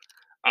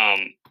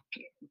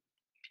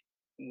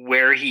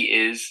 Where he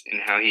is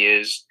and how he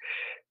is,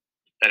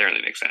 that doesn't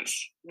really make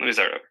sense. Let me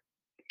start over.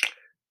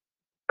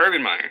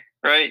 Urban Meyer,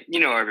 right? You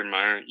know Urban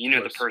Meyer. You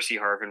know the Percy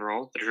Harvin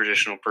role, the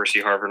traditional Percy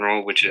Harvin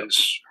role, which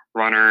is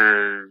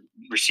runner,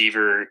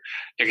 receiver.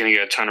 They're going to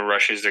get a ton of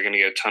rushes. They're going to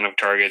get a ton of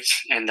targets,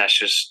 and that's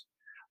just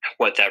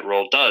what that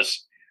role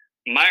does.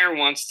 Meyer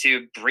wants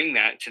to bring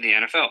that to the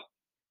NFL.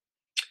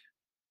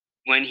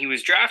 When he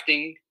was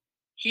drafting,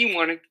 he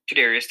wanted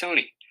Kadarius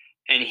Toney,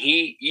 and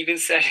he even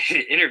said in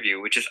an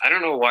interview, which is, I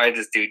don't know why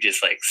this dude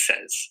just like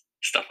says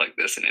stuff like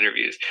this in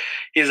interviews.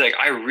 He's like,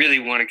 I really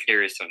wanted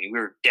Kadarius Toney. We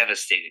were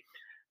devastated.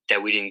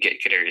 that we didn't get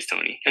Kadarius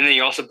Toney. And then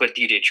you also put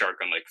DJ Chark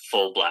on like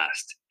full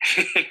blast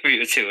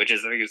too, which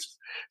is, I think is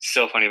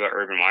so funny about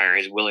Urban Meyer,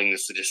 his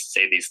willingness to just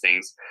say these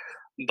things.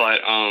 But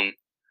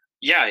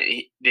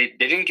they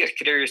didn't get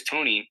Kadarius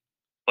Toney,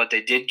 but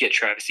they did get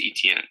Travis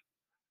Etienne,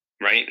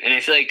 right? And I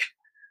feel like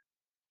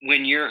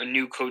when you're a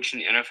new coach in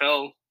the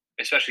NFL,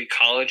 especially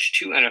college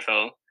to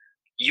NFL,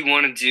 you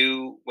want to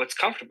do what's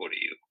comfortable to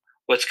you.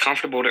 What's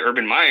comfortable to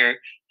Urban Meyer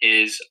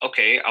is,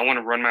 okay, I want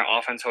to run my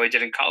offense how I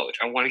did in college.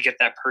 I want to get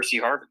that Percy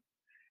Harvin.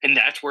 And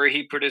that's where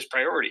he put his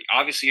priority.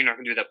 Obviously, you're not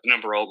going to do that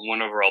number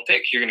one overall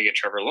pick. You're going to get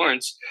Trevor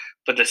Lawrence.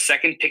 But the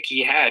second pick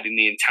he had in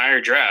the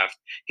entire draft,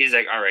 he's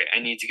like, all right, I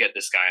need to get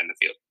this guy in the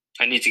field.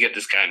 I need to get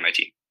this guy on my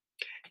team.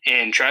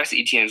 And Travis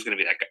Etienne is going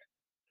to be that guy.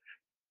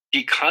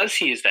 Because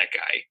he is that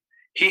guy,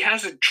 he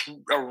has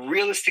a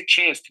realistic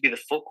chance to be the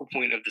focal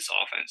point of this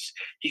offense.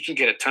 He can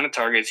get a ton of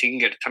targets. He can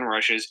get a ton of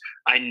rushes.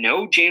 I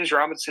know James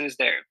Robinson is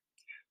there,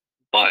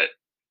 but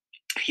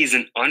he's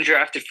an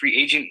undrafted free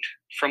agent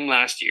from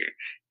last year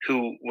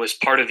who was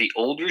part of the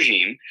old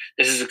regime.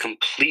 This is a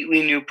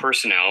completely new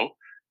personnel.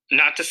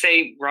 Not to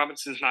say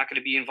Robinson's not going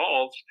to be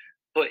involved,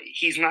 but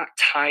he's not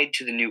tied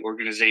to the new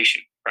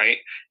organization, right?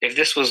 If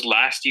this was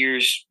last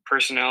year's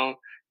personnel,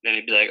 then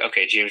it'd be like,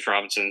 okay, James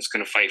Robinson's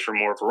going to fight for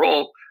more of a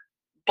role.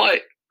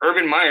 But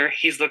Urban Meyer,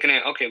 he's looking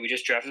at, okay, we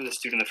just drafted this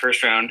dude in the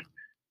first round.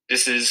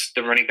 This is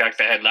the running back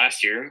that I had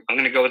last year. I'm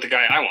going to go with the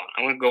guy I want.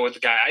 I'm going to go with the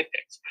guy I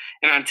picked.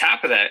 And on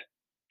top of that,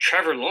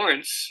 Trevor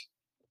Lawrence,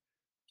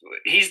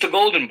 he's the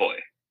golden boy.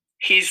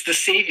 He's the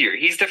savior.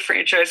 He's the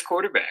franchise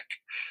quarterback.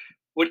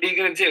 What are you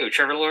going to do?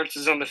 Trevor Lawrence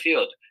is on the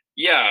field.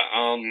 Yeah.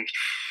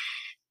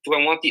 Do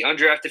I want the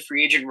undrafted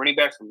free agent running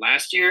back from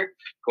last year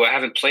who I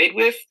haven't played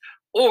with?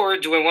 Or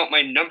do I want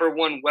my number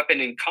one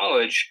weapon in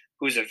college,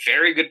 who's a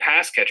very good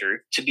pass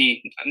catcher, to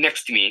be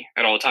next to me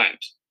at all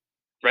times,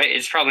 right?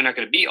 It's probably not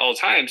going to be all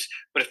times,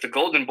 but if the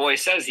golden boy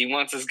says he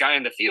wants this guy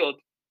in the field,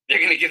 they're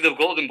going to give the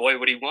golden boy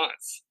what he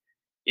wants.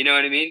 You know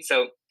what I mean?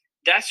 So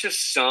that's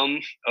just some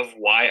of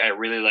why I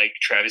really like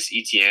Travis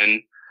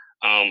Etienne.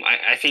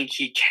 I think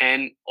he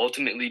can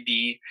ultimately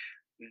be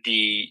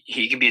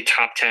he can be a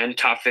top 10,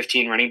 top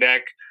 15 running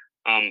back.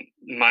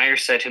 Meyer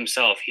said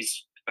himself,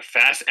 he's a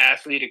fast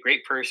athlete, a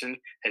great person,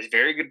 has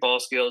very good ball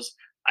skills.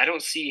 I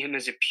don't see him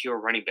as a pure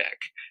running back.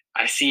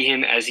 I see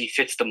him as he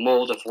fits the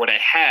mold of what I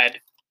had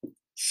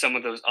some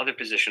of those other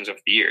positions over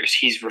the years.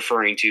 He's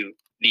referring to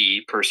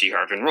the Percy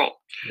Harvin role.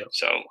 Yep.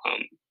 So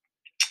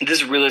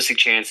there's a realistic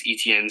chance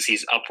Etienne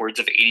sees upwards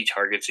of 80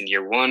 targets in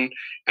year one.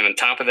 And on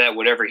top of that,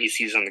 whatever he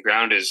sees on the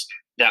ground is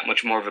that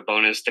much more of a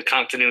bonus. The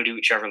continuity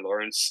with Trevor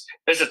Lawrence,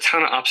 there's a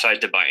ton of upside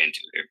to buy into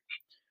here.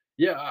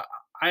 Yeah,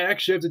 I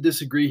actually have to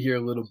disagree here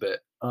a little bit.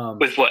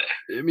 With what?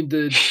 I mean,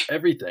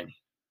 everything.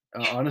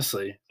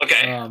 Honestly.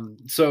 Okay.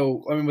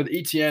 So, I mean, with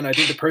Etienne, I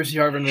think the Percy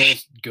Harvin role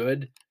is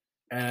good.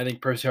 And I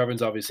think Percy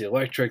Harvin's obviously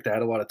electric. They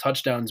had a lot of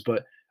touchdowns.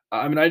 But,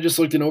 I mean, I just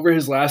looked in over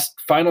his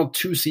final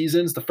 2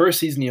 seasons. The first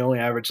season, he only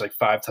averaged like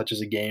 5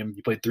 touches a game.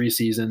 He played 3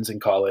 seasons in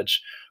college.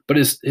 But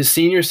his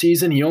senior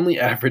season, he only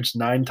averaged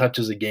 9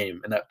 touches a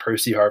game in that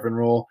Percy Harvin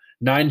role.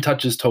 9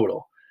 touches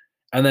total.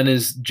 And then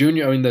his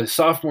the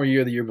sophomore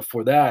year, the year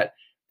before that,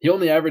 he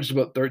only averaged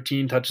about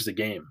 13 touches a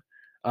game.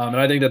 And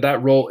I think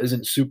that role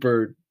isn't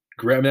super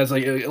great. I mean, that's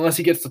like, unless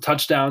he gets the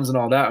touchdowns and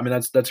all that, I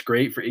mean, that's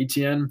great for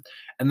Etienne.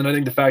 And then I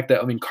think the fact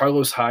that, I mean,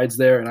 Carlos Hyde's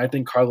there, and I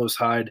think Carlos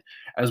Hyde,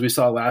 as we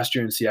saw last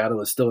year in Seattle,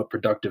 is still a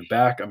productive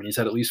back. I mean, he's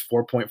had at least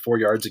 4.4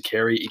 yards a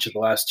carry each of the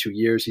last 2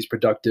 years. He's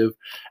productive.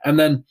 And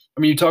then, I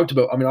mean, you talked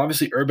about, I mean,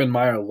 obviously Urban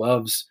Meyer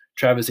loves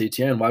Travis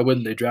Etienne. Why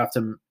wouldn't they draft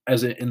him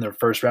in their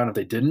first round if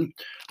they didn't?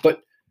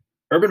 But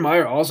Urban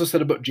Meyer also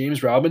said about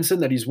James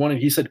Robinson that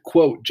he said,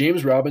 quote,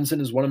 James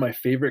Robinson is one of my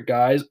favorite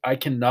guys. I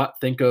cannot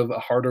think of a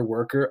harder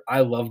worker.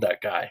 I love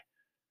that guy.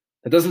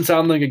 That doesn't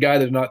sound like a guy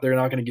they're not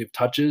going to give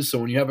touches. So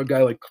when you have a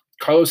guy like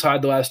Carlos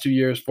Hyde the last 2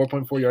 years,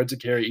 4.4 yards a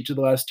carry each of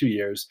the last 2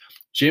 years,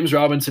 James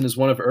Robinson is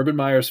one of Urban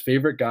Meyer's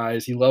favorite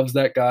guys. He loves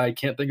that guy.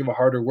 Can't think of a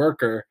harder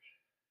worker.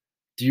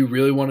 Do you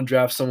really want to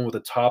draft someone with a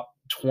top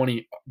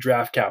 20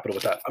 draft capital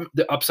with that?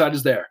 The upside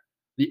is there.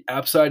 The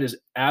upside is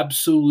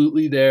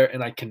absolutely there,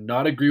 and I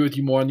cannot agree with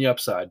you more on the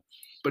upside.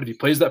 But if he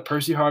plays that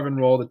Percy Harvin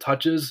role, the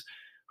touches,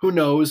 who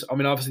knows? I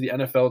mean, obviously the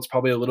NFL, it's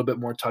probably a little bit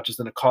more touches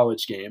than a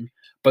college game,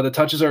 but the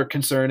touches are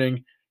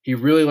concerning. He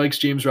really likes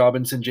James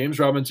Robinson. James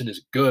Robinson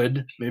is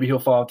good. Maybe he'll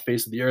fall off the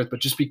face of the earth, but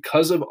just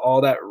because of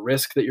all that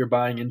risk that you're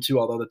buying into,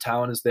 although the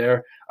talent is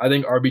there, I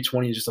think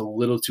RB20 is just a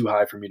little too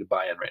high for me to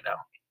buy in right now.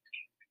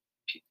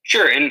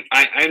 Sure, and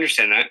I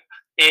understand that.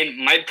 And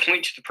my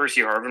point to the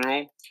Percy Harvin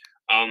role,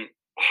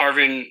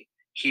 Harvin,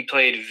 he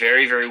played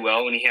very, very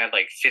well when he had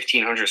like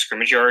 1,500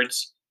 scrimmage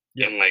yards.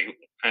 Yep. And like,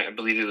 I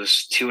believe it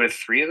was 2 of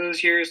 3 of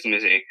those years. Let me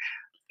see.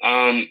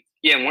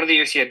 One of the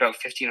years he had about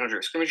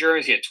 1,500 scrimmage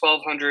yards. He had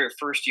 1,200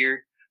 first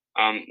year.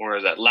 Or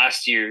that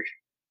last year.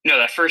 No,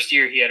 that first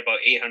year he had about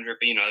 800.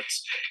 But,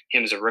 it's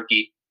him as a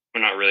rookie.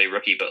 Well, not really a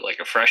rookie, but like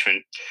a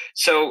freshman.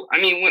 So, I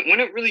mean, when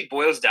it really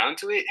boils down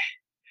to it,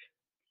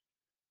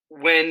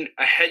 when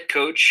a head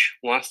coach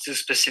wants to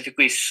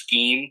specifically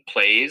scheme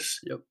plays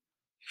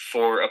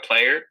for a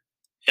player,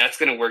 that's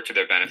going to work to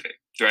their benefit,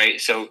 right?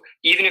 So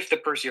even if the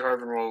Percy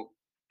Harvin role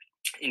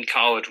in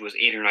college was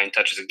 8 or 9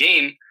 touches a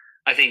game,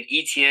 I think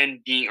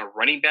Etienne being a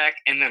running back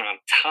and then on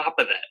top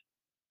of that,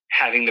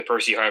 having the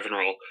Percy Harvin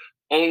role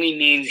only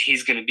means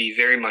he's going to be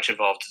very much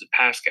involved as a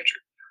pass catcher.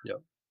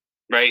 Yep.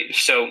 Right.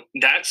 So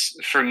that's,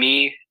 for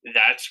me,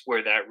 that's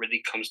where that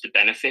really comes to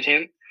benefit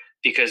him,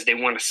 because they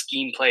want to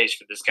scheme plays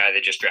for this guy they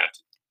just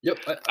drafted. Yep.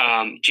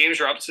 James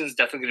Robinson is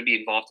definitely going to be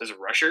involved as a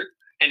rusher.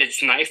 And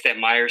it's nice that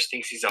Myers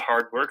thinks he's a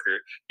hard worker,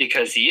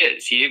 because he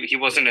is. He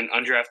wasn't an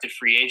undrafted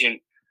free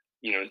agent,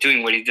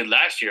 doing what he did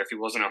last year if he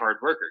wasn't a hard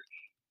worker.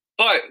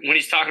 But when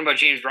he's talking about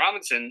James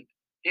Robinson,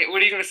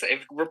 what are you going to say?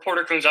 If a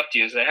reporter comes up to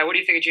you and says, hey, what do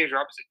you think of James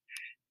Robinson?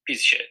 Piece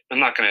of shit. I'm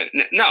not going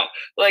to – no.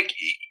 Like,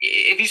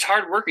 if he's a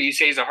hard worker, you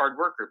say he's a hard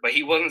worker. But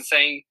he wasn't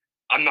saying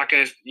 – I'm not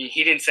going to –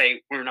 he didn't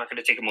say we're not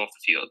going to take him off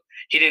the field.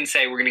 He didn't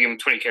say we're going to give him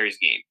 20 carries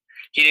a game.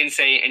 He didn't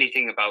say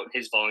anything about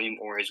his volume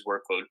or his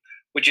workload,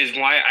 which is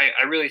why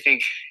I really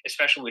think,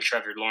 especially with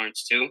Trevor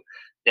Lawrence too,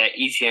 that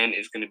Etienne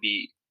is going to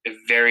be a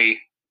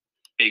very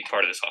big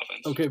part of this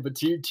offense. Okay, but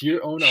to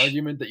your own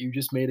argument that you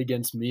just made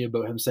against me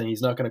about him saying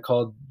he's not going to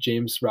call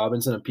James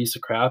Robinson a piece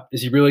of crap,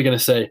 is he really going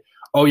to say,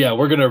 oh yeah,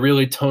 we're going to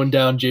really tone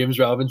down James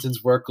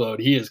Robinson's workload,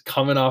 he is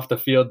coming off the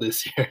field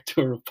this year,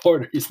 to a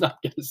reporter? He's not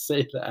going to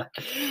say that.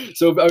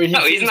 So I mean,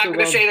 he's not going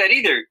to say that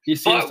either.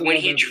 But when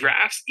he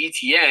drafts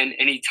Etienne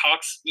and he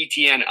talks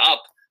Etienne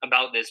up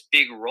about this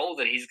big role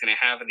that he's going to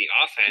have in the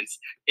offense,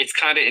 it's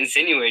kind of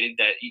insinuated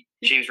that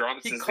James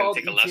Robinson is going to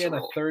take a lesser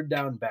role. A third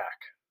down back.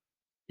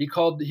 He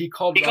called him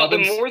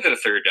more than a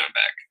third down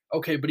back.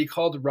 Okay, but he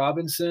called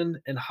Robinson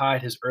and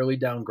Hyde his early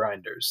down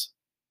grinders.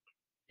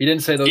 He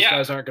didn't say those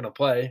guys aren't going to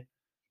play.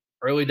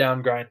 Early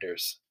down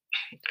grinders.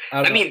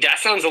 I mean, that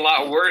sounds a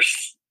lot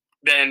worse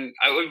than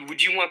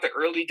would you want the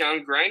early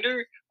down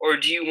grinder, or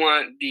do you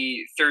want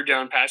the third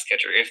down pass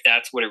catcher, if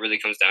that's what it really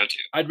comes down to?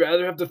 I'd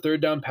rather have the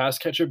third down pass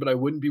catcher, but I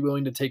wouldn't be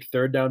willing to take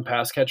third down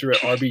pass catcher at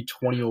RB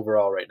 20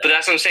 overall right now. But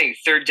that's what I'm saying,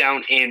 third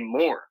down and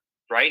more,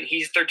 right?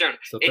 He's third down.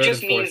 So it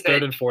just means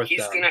that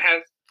he's going to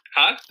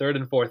have third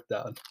and fourth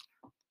down.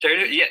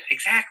 Yeah,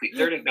 exactly.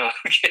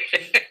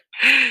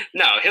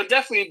 No, he'll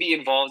definitely be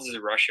involved as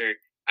a rusher.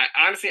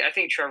 Honestly, I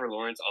think Trevor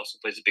Lawrence also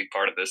plays a big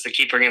part of this. They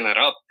keep bringing that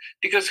up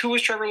because who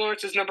was Trevor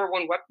Lawrence's number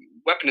one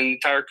weapon in the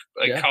entire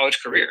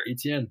college career?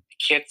 Etienne.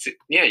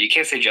 You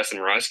can't say Justin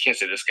Ross. Can't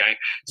say this guy. Yeah.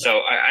 So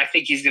I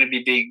think he's going to be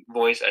a big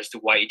voice as to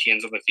why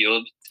Etienne's on the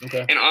field.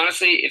 Okay. And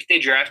honestly, if they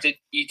drafted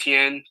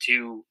Etienne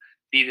to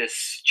be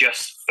this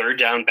just third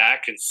down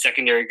back and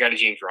secondary guy to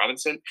James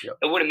Robinson,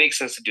 it wouldn't make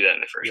sense to do that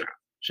in the first round.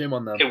 Shame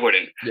on them. It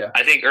wouldn't. Yeah.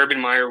 I think Urban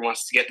Meyer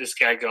wants to get this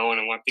guy going,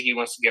 and I think he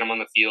wants to get him on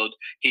the field.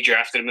 He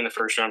drafted him in the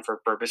first round for a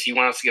purpose. He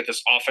wants to get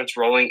this offense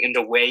rolling in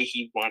the way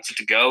he wants it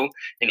to go,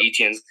 and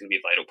Etienne's going to be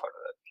a vital part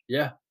of it.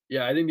 Yeah.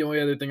 Yeah, I think the only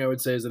other thing I would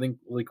say is I think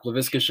like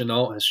Laviska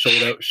Shenault has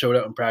showed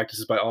out in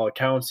practices by all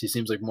accounts. He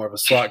seems like more of a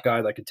slot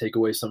guy that could take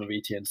away some of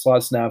Etienne's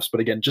slot snaps.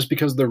 But again, just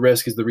because of the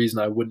risk is the reason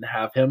I wouldn't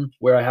have him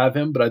where I have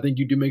him. But I think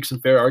you do make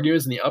some fair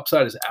arguments, and the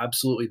upside is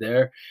absolutely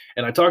there.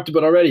 And I talked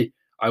about already,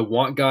 I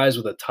want guys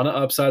with a ton of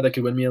upside that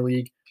could win me a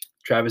league.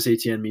 Travis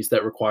Etienne meets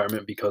that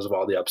requirement because of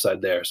all the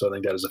upside there. So I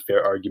think that is a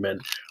fair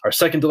argument. Our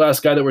second to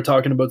last guy that we're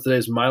talking about today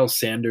is Miles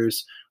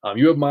Sanders.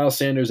 You have Miles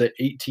Sanders at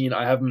 18.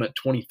 I have him at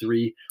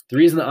 23. The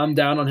reason that I'm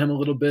down on him a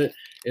little bit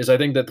is I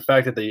think that the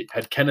fact that they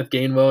had Kenneth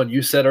Gainwell, and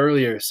you said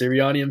earlier,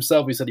 Sirianni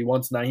himself, he said he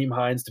wants Nyheim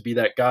Hines to be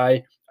that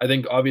guy. I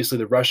think obviously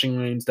the rushing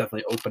lanes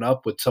definitely open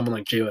up with someone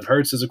like Jalen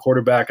Hurts as a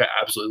quarterback. I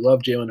absolutely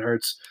love Jalen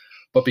Hurts.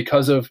 But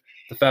because of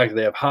the fact that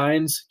they have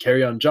Hines,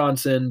 Kerryon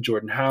Johnson,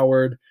 Jordan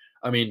Howard,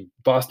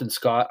 Boston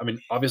Scott,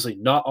 obviously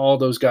not all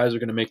those guys are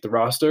going to make the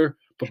roster,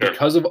 but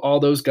because of all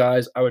those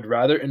guys, I would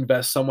rather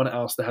invest someone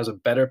else that has a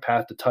better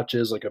path to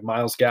touches, like a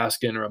Myles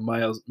Gaskin or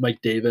a Mike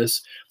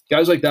Davis,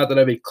 guys like that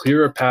have a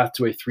clearer path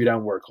to a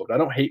 3-down workload. I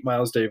don't hate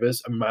Miles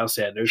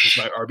Sanders. He's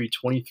my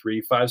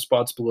RB23, 5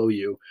 spots below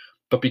you.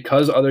 But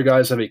because other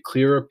guys have a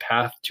clearer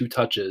path to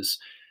touches,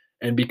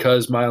 and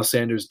because Miles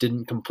Sanders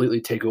didn't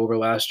completely take over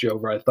last year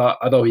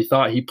although he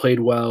thought he played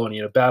well and he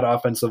had a bad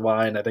offensive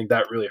line, I think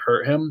that really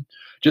hurt him.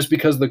 Just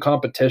because of the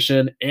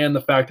competition and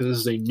the fact that this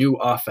is a new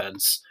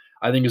offense,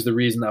 I think is the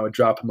reason I would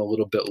drop him a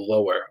little bit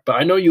lower. But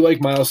I know you like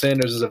Miles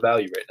Sanders as a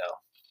value right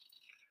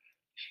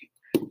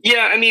now.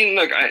 Yeah,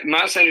 look,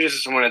 Miles Sanders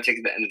is someone I take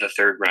at the end of the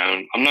third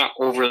round. I'm not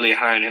overly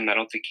high on him. I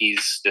don't think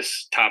he's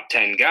this top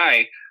 10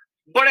 guy,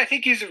 but I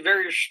think he's a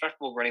very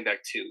respectable running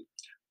back too.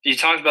 You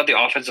talked about the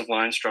offensive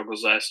line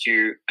struggles last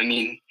year.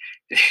 They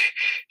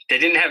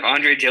didn't have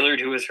Andre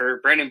Dillard, who was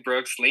hurt, Brandon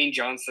Brooks, Lane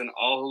Johnson,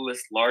 all who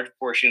missed large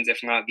portions, if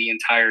not the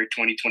entire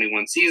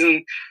 2021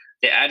 season.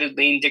 They added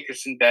Lane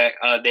Dickerson back.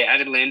 They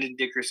added Landon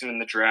Dickerson in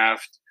the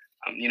draft.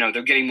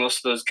 They're getting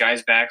most of those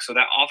guys back, so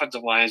that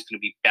offensive line is going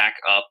to be back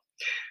up.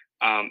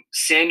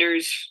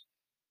 Sanders,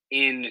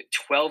 in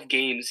 12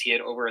 games, he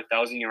had over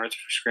 1,000 yards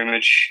per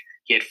scrimmage.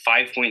 He had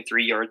 5.3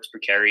 yards per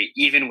carry,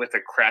 even with a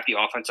crappy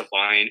offensive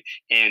line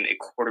and a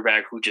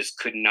quarterback who just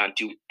could not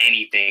do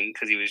anything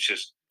because he was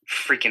just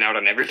freaking out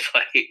on every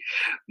play.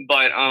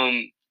 But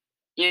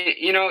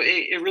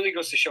it really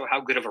goes to show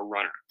how good of a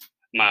runner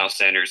Miles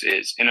Sanders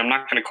is. And I'm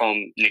not going to call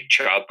him Nick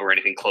Chubb or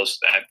anything close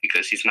to that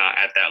because he's not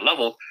at that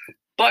level.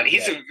 But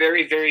he's a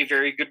very, very,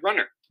 very good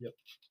runner. Yep.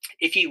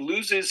 If he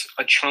loses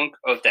a chunk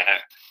of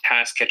that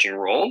pass-catching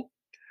role,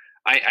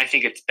 I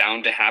think it's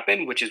bound to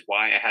happen, which is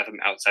why I have him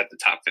outside the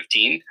top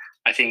 15.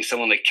 I think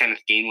someone like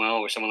Kenneth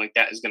Gainwell or someone like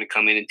that is going to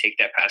come in and take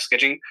that pass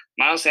catching.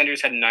 Miles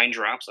Sanders had 9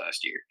 drops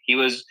last year. He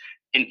was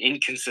an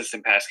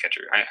inconsistent pass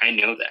catcher. I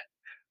know that.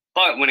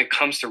 But when it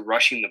comes to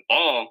rushing the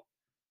ball,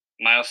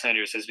 Miles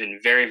Sanders has been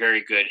very,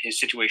 very good. His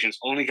situation's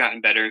only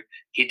gotten better.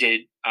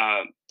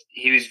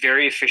 He was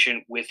very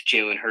efficient with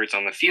Jalen Hurts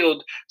on the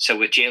field. So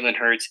with Jalen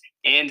Hurts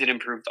and an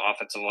improved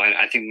offensive line,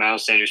 I think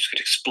Miles Sanders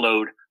could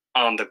explode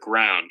on the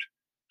ground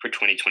for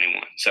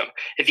 2021. So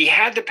if he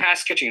had the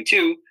pass catching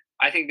too,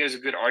 I think there's a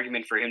good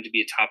argument for him to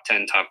be a top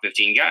 10, top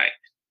 15 guy.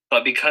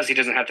 But because he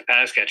doesn't have the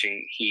pass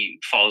catching, he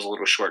falls a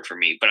little short for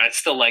me. But I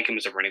still like him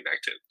as a running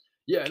back too.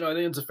 Yeah, no, I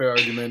think it's a fair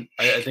argument.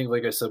 I think,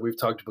 like I said, we've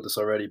talked about this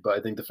already, but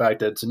I think the fact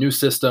that it's a new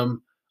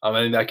system, I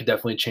think that could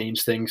definitely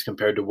change things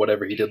compared to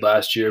whatever he did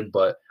last year.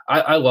 But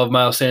I love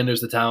Miles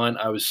Sanders, the talent.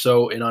 I was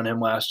so in on him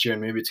last year,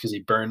 and maybe it's because he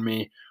burned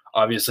me.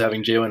 Obviously,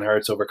 having Jalen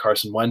Hurts over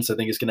Carson Wentz, I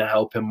think is going to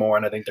help him more,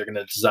 and I think they're going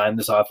to design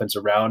this offense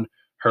around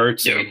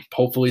Hurts and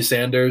hopefully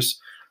Sanders.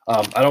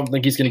 I don't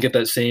think he's going to get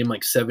that same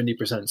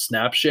 70%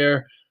 snap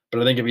share,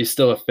 but I think if he's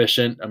still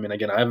efficient,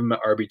 again, I have him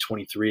at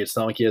RB23. It's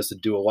not like he has to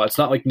do a lot. It's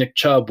not like Nick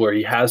Chubb where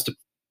he has to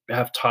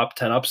have top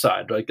 10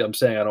 upside. Like I'm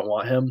saying, I don't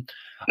want him.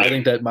 I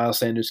think that Miles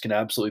Sanders can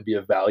absolutely be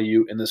a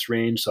value in this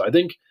range. So I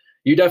think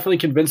you definitely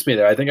convinced me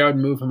there. I think I would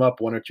move him up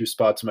 1 or 2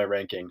 spots in my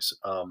rankings.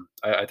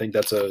 I think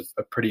that's a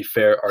pretty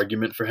fair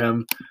argument for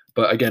him.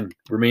 But again,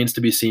 remains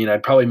to be seen.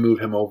 I'd probably move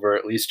him over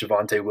at least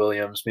Javonte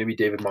Williams, maybe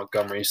David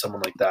Montgomery,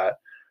 someone like that.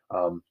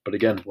 But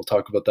again, we'll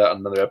talk about that on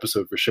another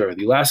episode for sure.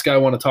 The last guy I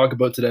want to talk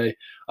about today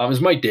is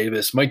Mike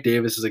Davis. Mike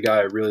Davis is a guy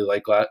I really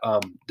like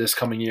this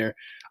coming year.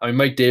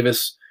 Mike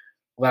Davis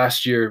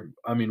last year,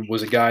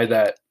 was a guy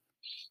that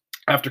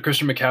after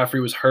Christian McCaffrey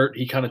was hurt,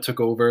 he kind of took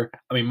over.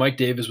 Mike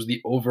Davis was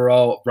the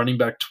overall running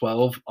back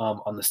 12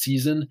 on the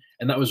season,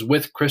 and that was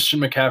with Christian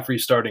McCaffrey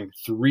starting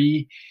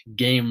 3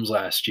 games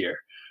last year,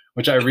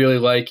 which I really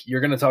like.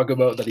 You're going to talk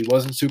about that he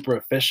wasn't super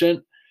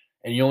efficient,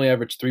 and he only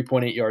averaged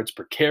 3.8 yards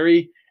per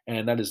carry,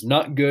 and that is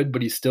not good,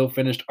 but he still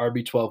finished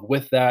RB12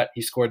 with that.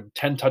 He scored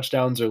 10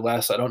 touchdowns or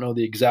less. I don't know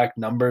the exact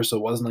number, so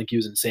it wasn't like he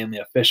was insanely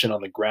efficient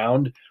on the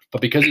ground,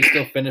 but because he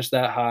still finished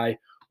that high,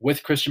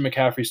 with Christian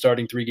McCaffrey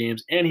starting 3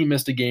 games, and he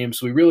missed a game,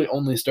 so he really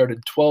only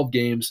started 12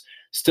 games,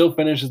 still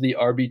finishes the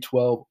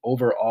RB12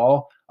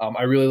 overall.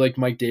 I really like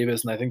Mike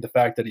Davis, and I think the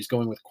fact that he's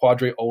going with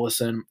Quadre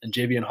Olesen and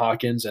Javian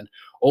Hawkins, and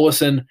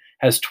Olesen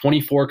has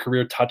 24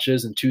 career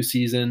touches in 2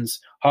 seasons.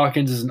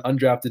 Hawkins is an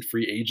undrafted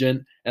free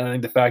agent, and I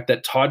think the fact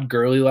that Todd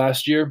Gurley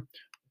last year,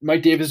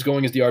 Mike Davis is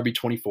going as the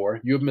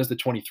RB24. You have him as the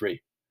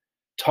 23.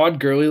 Todd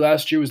Gurley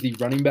last year was the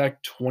running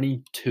back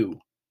 22.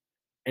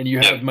 And you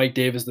have Mike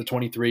Davis, the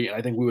 23, and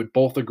I think we would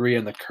both agree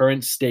in the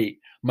current state,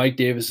 Mike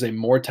Davis is a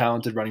more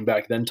talented running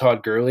back than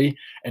Todd Gurley,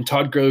 and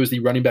Todd Gurley is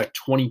the running back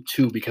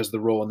 22 because of the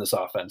role in this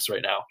offense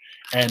right now.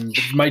 And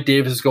Mike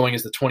Davis is going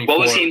as the 24.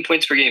 What was he in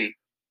points per game?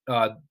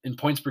 In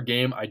points per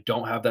game, I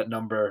don't have that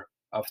number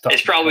off the top.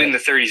 It's probably in the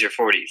 30s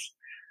or 40s.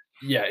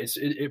 Yeah,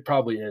 it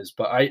probably is.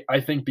 But I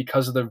think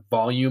because of the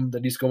volume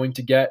that he's going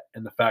to get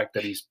and the fact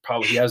that he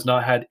has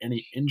not had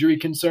any injury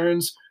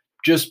concerns,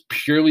 just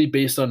purely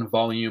based on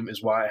volume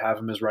is why I have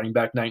him as running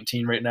back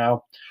 19 right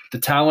now. The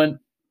talent,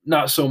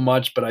 not so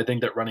much, but I think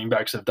that running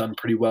backs have done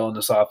pretty well in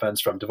this offense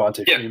from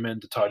Devontae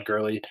Freeman to Todd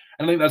Gurley.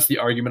 And I think that's the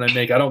argument I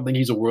make. I don't think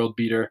he's a world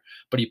beater,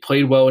 but he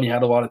played well and he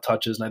had a lot of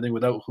touches. And I think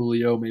without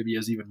Julio, maybe he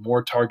has even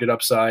more target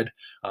upside.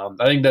 I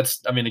think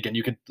again,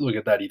 you could look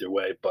at that either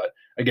way. But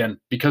again,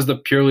 because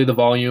of purely the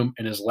volume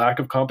and his lack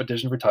of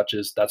competition for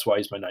touches, that's why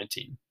he's my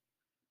 19.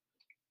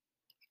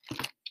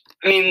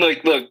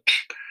 Look,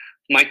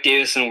 Mike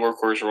Davis in a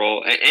workhorse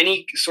role,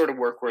 any sort of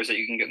workhorse that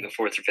you can get in the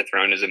 4th or 5th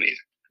round is amazing.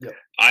 Yep.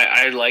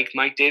 I like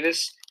Mike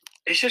Davis.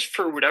 It's just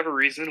for whatever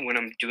reason, when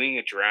I'm doing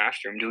a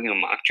draft or I'm doing a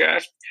mock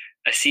draft,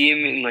 I see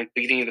him in the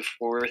beginning of the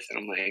 4th, and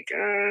I'm like,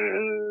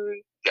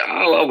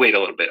 I'll wait a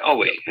little bit. I'll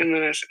wait. And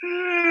then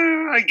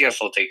I guess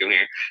I'll take him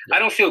here. Yep. I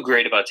don't feel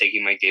great about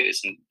taking Mike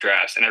Davis in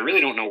drafts, and I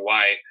really don't know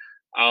why.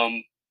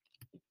 I'm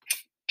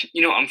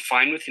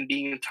fine with him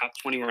being a top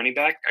 20 running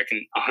back. I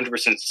can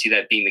 100% see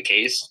that being the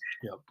case.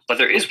 Yep. But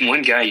there is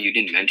one guy you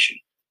didn't mention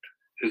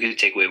who could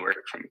take away work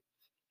from him.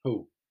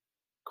 Who?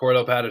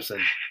 Cordell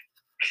Patterson.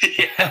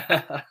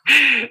 Yeah.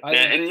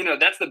 And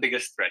that's the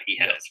biggest threat he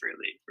has,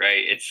 really,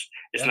 right? It's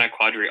not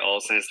Quadri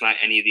Olsen. It's not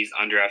any of these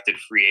undrafted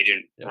free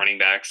agent running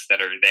backs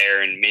that are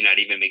there and may not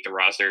even make the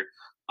roster.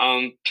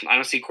 I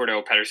don't see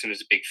Cordell Patterson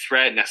as a big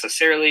threat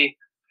necessarily.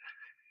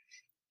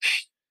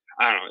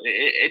 I don't know.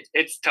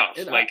 It's tough.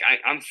 And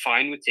I'm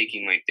fine with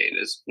taking Mike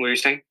Davis. What are you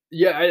saying?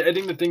 Yeah, I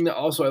think the thing that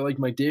also I like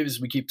Mike Davis,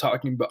 we keep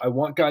talking about, I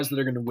want guys that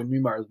are going to win me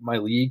my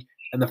league.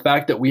 And the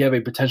fact that we have a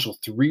potential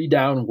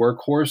 3-down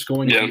workhorse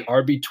going to the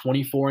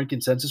RB24 in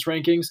consensus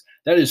rankings,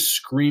 that is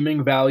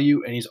screaming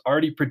value, and he's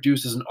already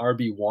produced as an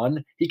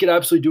RB1. He could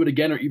absolutely do it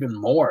again or even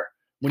more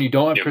when you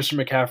don't have Christian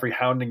McCaffrey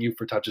hounding you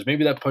for touches.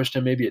 Maybe that pushed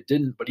him, maybe it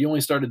didn't, but he only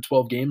started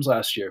 12 games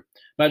last year.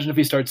 Imagine if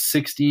he starts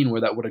 16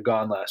 where that would have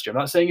gone last year. I'm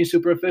not saying he's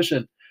super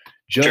efficient,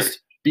 just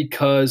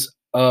because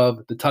of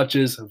the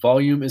touches.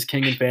 Volume is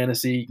king in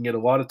fantasy. You can get a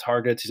lot of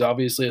targets. He's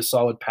obviously a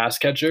solid pass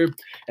catcher.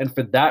 And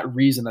for that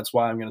reason, that's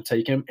why I'm going to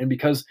take him. And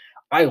because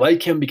I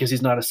like him because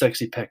he's not a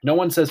sexy pick. No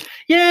one says,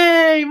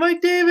 yay,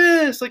 Mike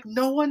Davis. Like,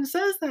 no one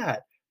says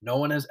that. No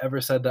one has ever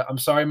said that. I'm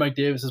sorry, Mike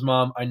Davis's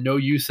mom. I know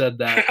you said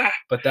that,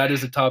 but that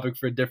is a topic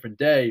for a different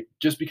day.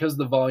 Just because of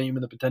the volume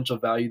and the potential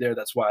value there,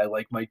 that's why I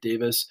like Mike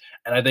Davis.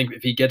 And I think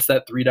if he gets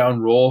that 3-down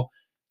role,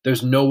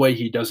 there's no way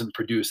he doesn't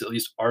produce at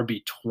least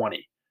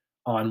RB20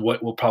 on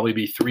what will probably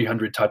be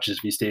 300 touches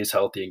if he stays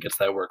healthy and gets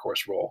that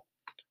workhorse role.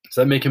 Does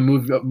that make him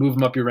move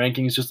him up your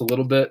rankings just a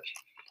little bit?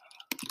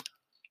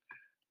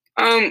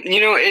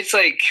 It's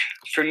like,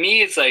 for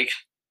me, it's like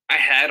I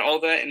had all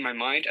that in my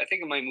mind. I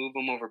think I might move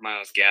him over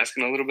Myles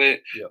Gaskin a little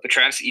bit. Yep. But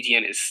Travis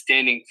Etienne is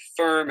standing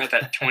firm at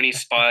that 20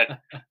 spot.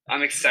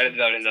 I'm excited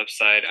about his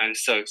upside. I'm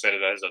so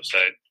excited about his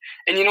upside.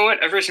 And you know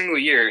what? Every single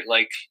year,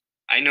 like,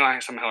 I know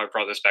somehow I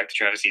brought this back to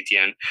Travis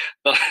Etienne,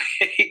 but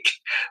like,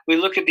 we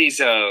look at these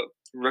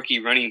rookie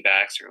running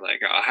backs are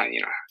like,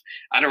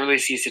 I don't really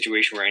see a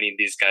situation where any of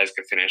these guys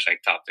could finish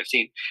like top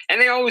 15.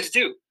 And they always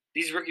do.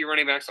 These rookie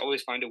running backs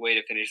always find a way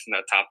to finish in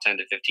that top 10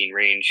 to 15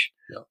 range.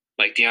 Yep.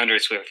 Like DeAndre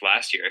Swift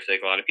last year. I feel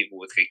like a lot of people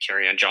with like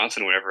Kerryon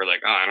Johnson or whatever,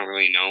 like, I don't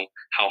really know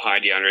how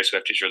high DeAndre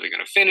Swift is really going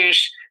to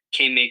finish.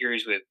 Cam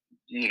Akers with,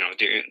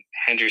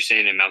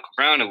 Henderson and Malcolm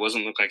Brown, it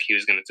wasn't look like he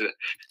was going to do it.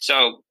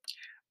 So,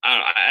 I don't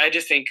know. I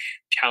just think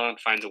talent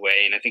finds a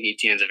way, and I think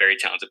Etienne's a very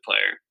talented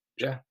player.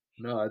 Yeah.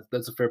 No,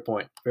 that's a fair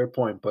point.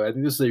 But I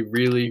think this is a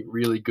really,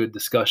 really good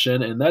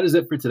discussion. And that is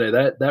it for today.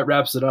 That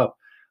wraps it up.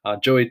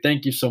 Joey,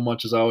 thank you so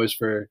much, as always,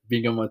 for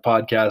being on my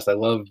podcast. I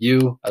love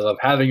you. I love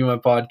having you on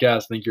my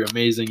podcast. I think you're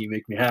amazing. You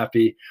make me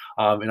happy.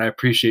 And I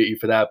appreciate you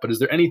for that. But is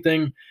there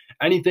anything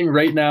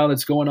right now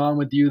that's going on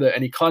with you, that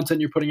any content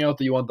you're putting out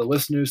that you want the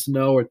listeners to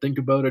know or think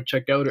about or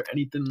check out or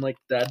anything like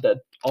that at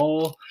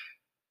all?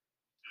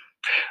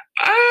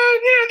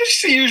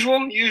 Just the usual.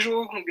 I'm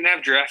going to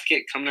have Draft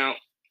Kit coming out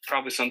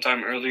probably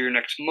sometime earlier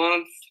next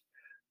month.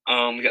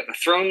 We got the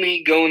Throne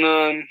League going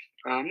on.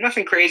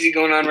 Nothing crazy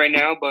going on right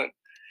now, but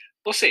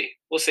we'll see.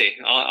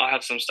 I'll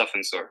have some stuff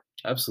in store.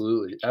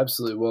 Absolutely.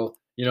 Well,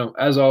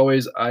 as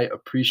always, I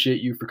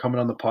appreciate you for coming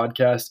on the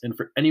podcast. And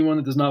for anyone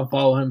that does not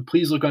follow him,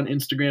 please look on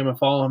Instagram and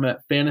follow him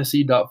at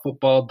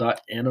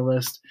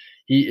fantasy.football.analyst.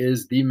 He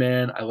is the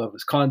man. I love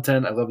his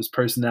content. I love his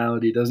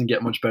personality. It doesn't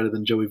get much better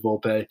than Joey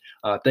Volpe.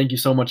 Thank you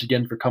so much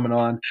again for coming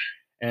on.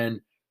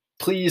 And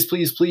please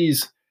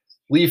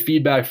leave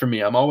feedback for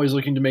me. I'm always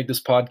looking to make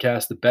this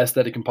podcast the best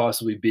that it can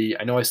possibly be.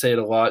 I know I say it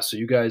a lot, so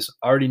you guys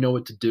already know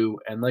what to do.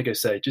 And like I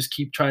say, just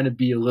keep trying to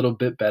be a little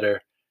bit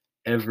better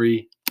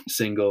every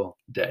single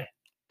day.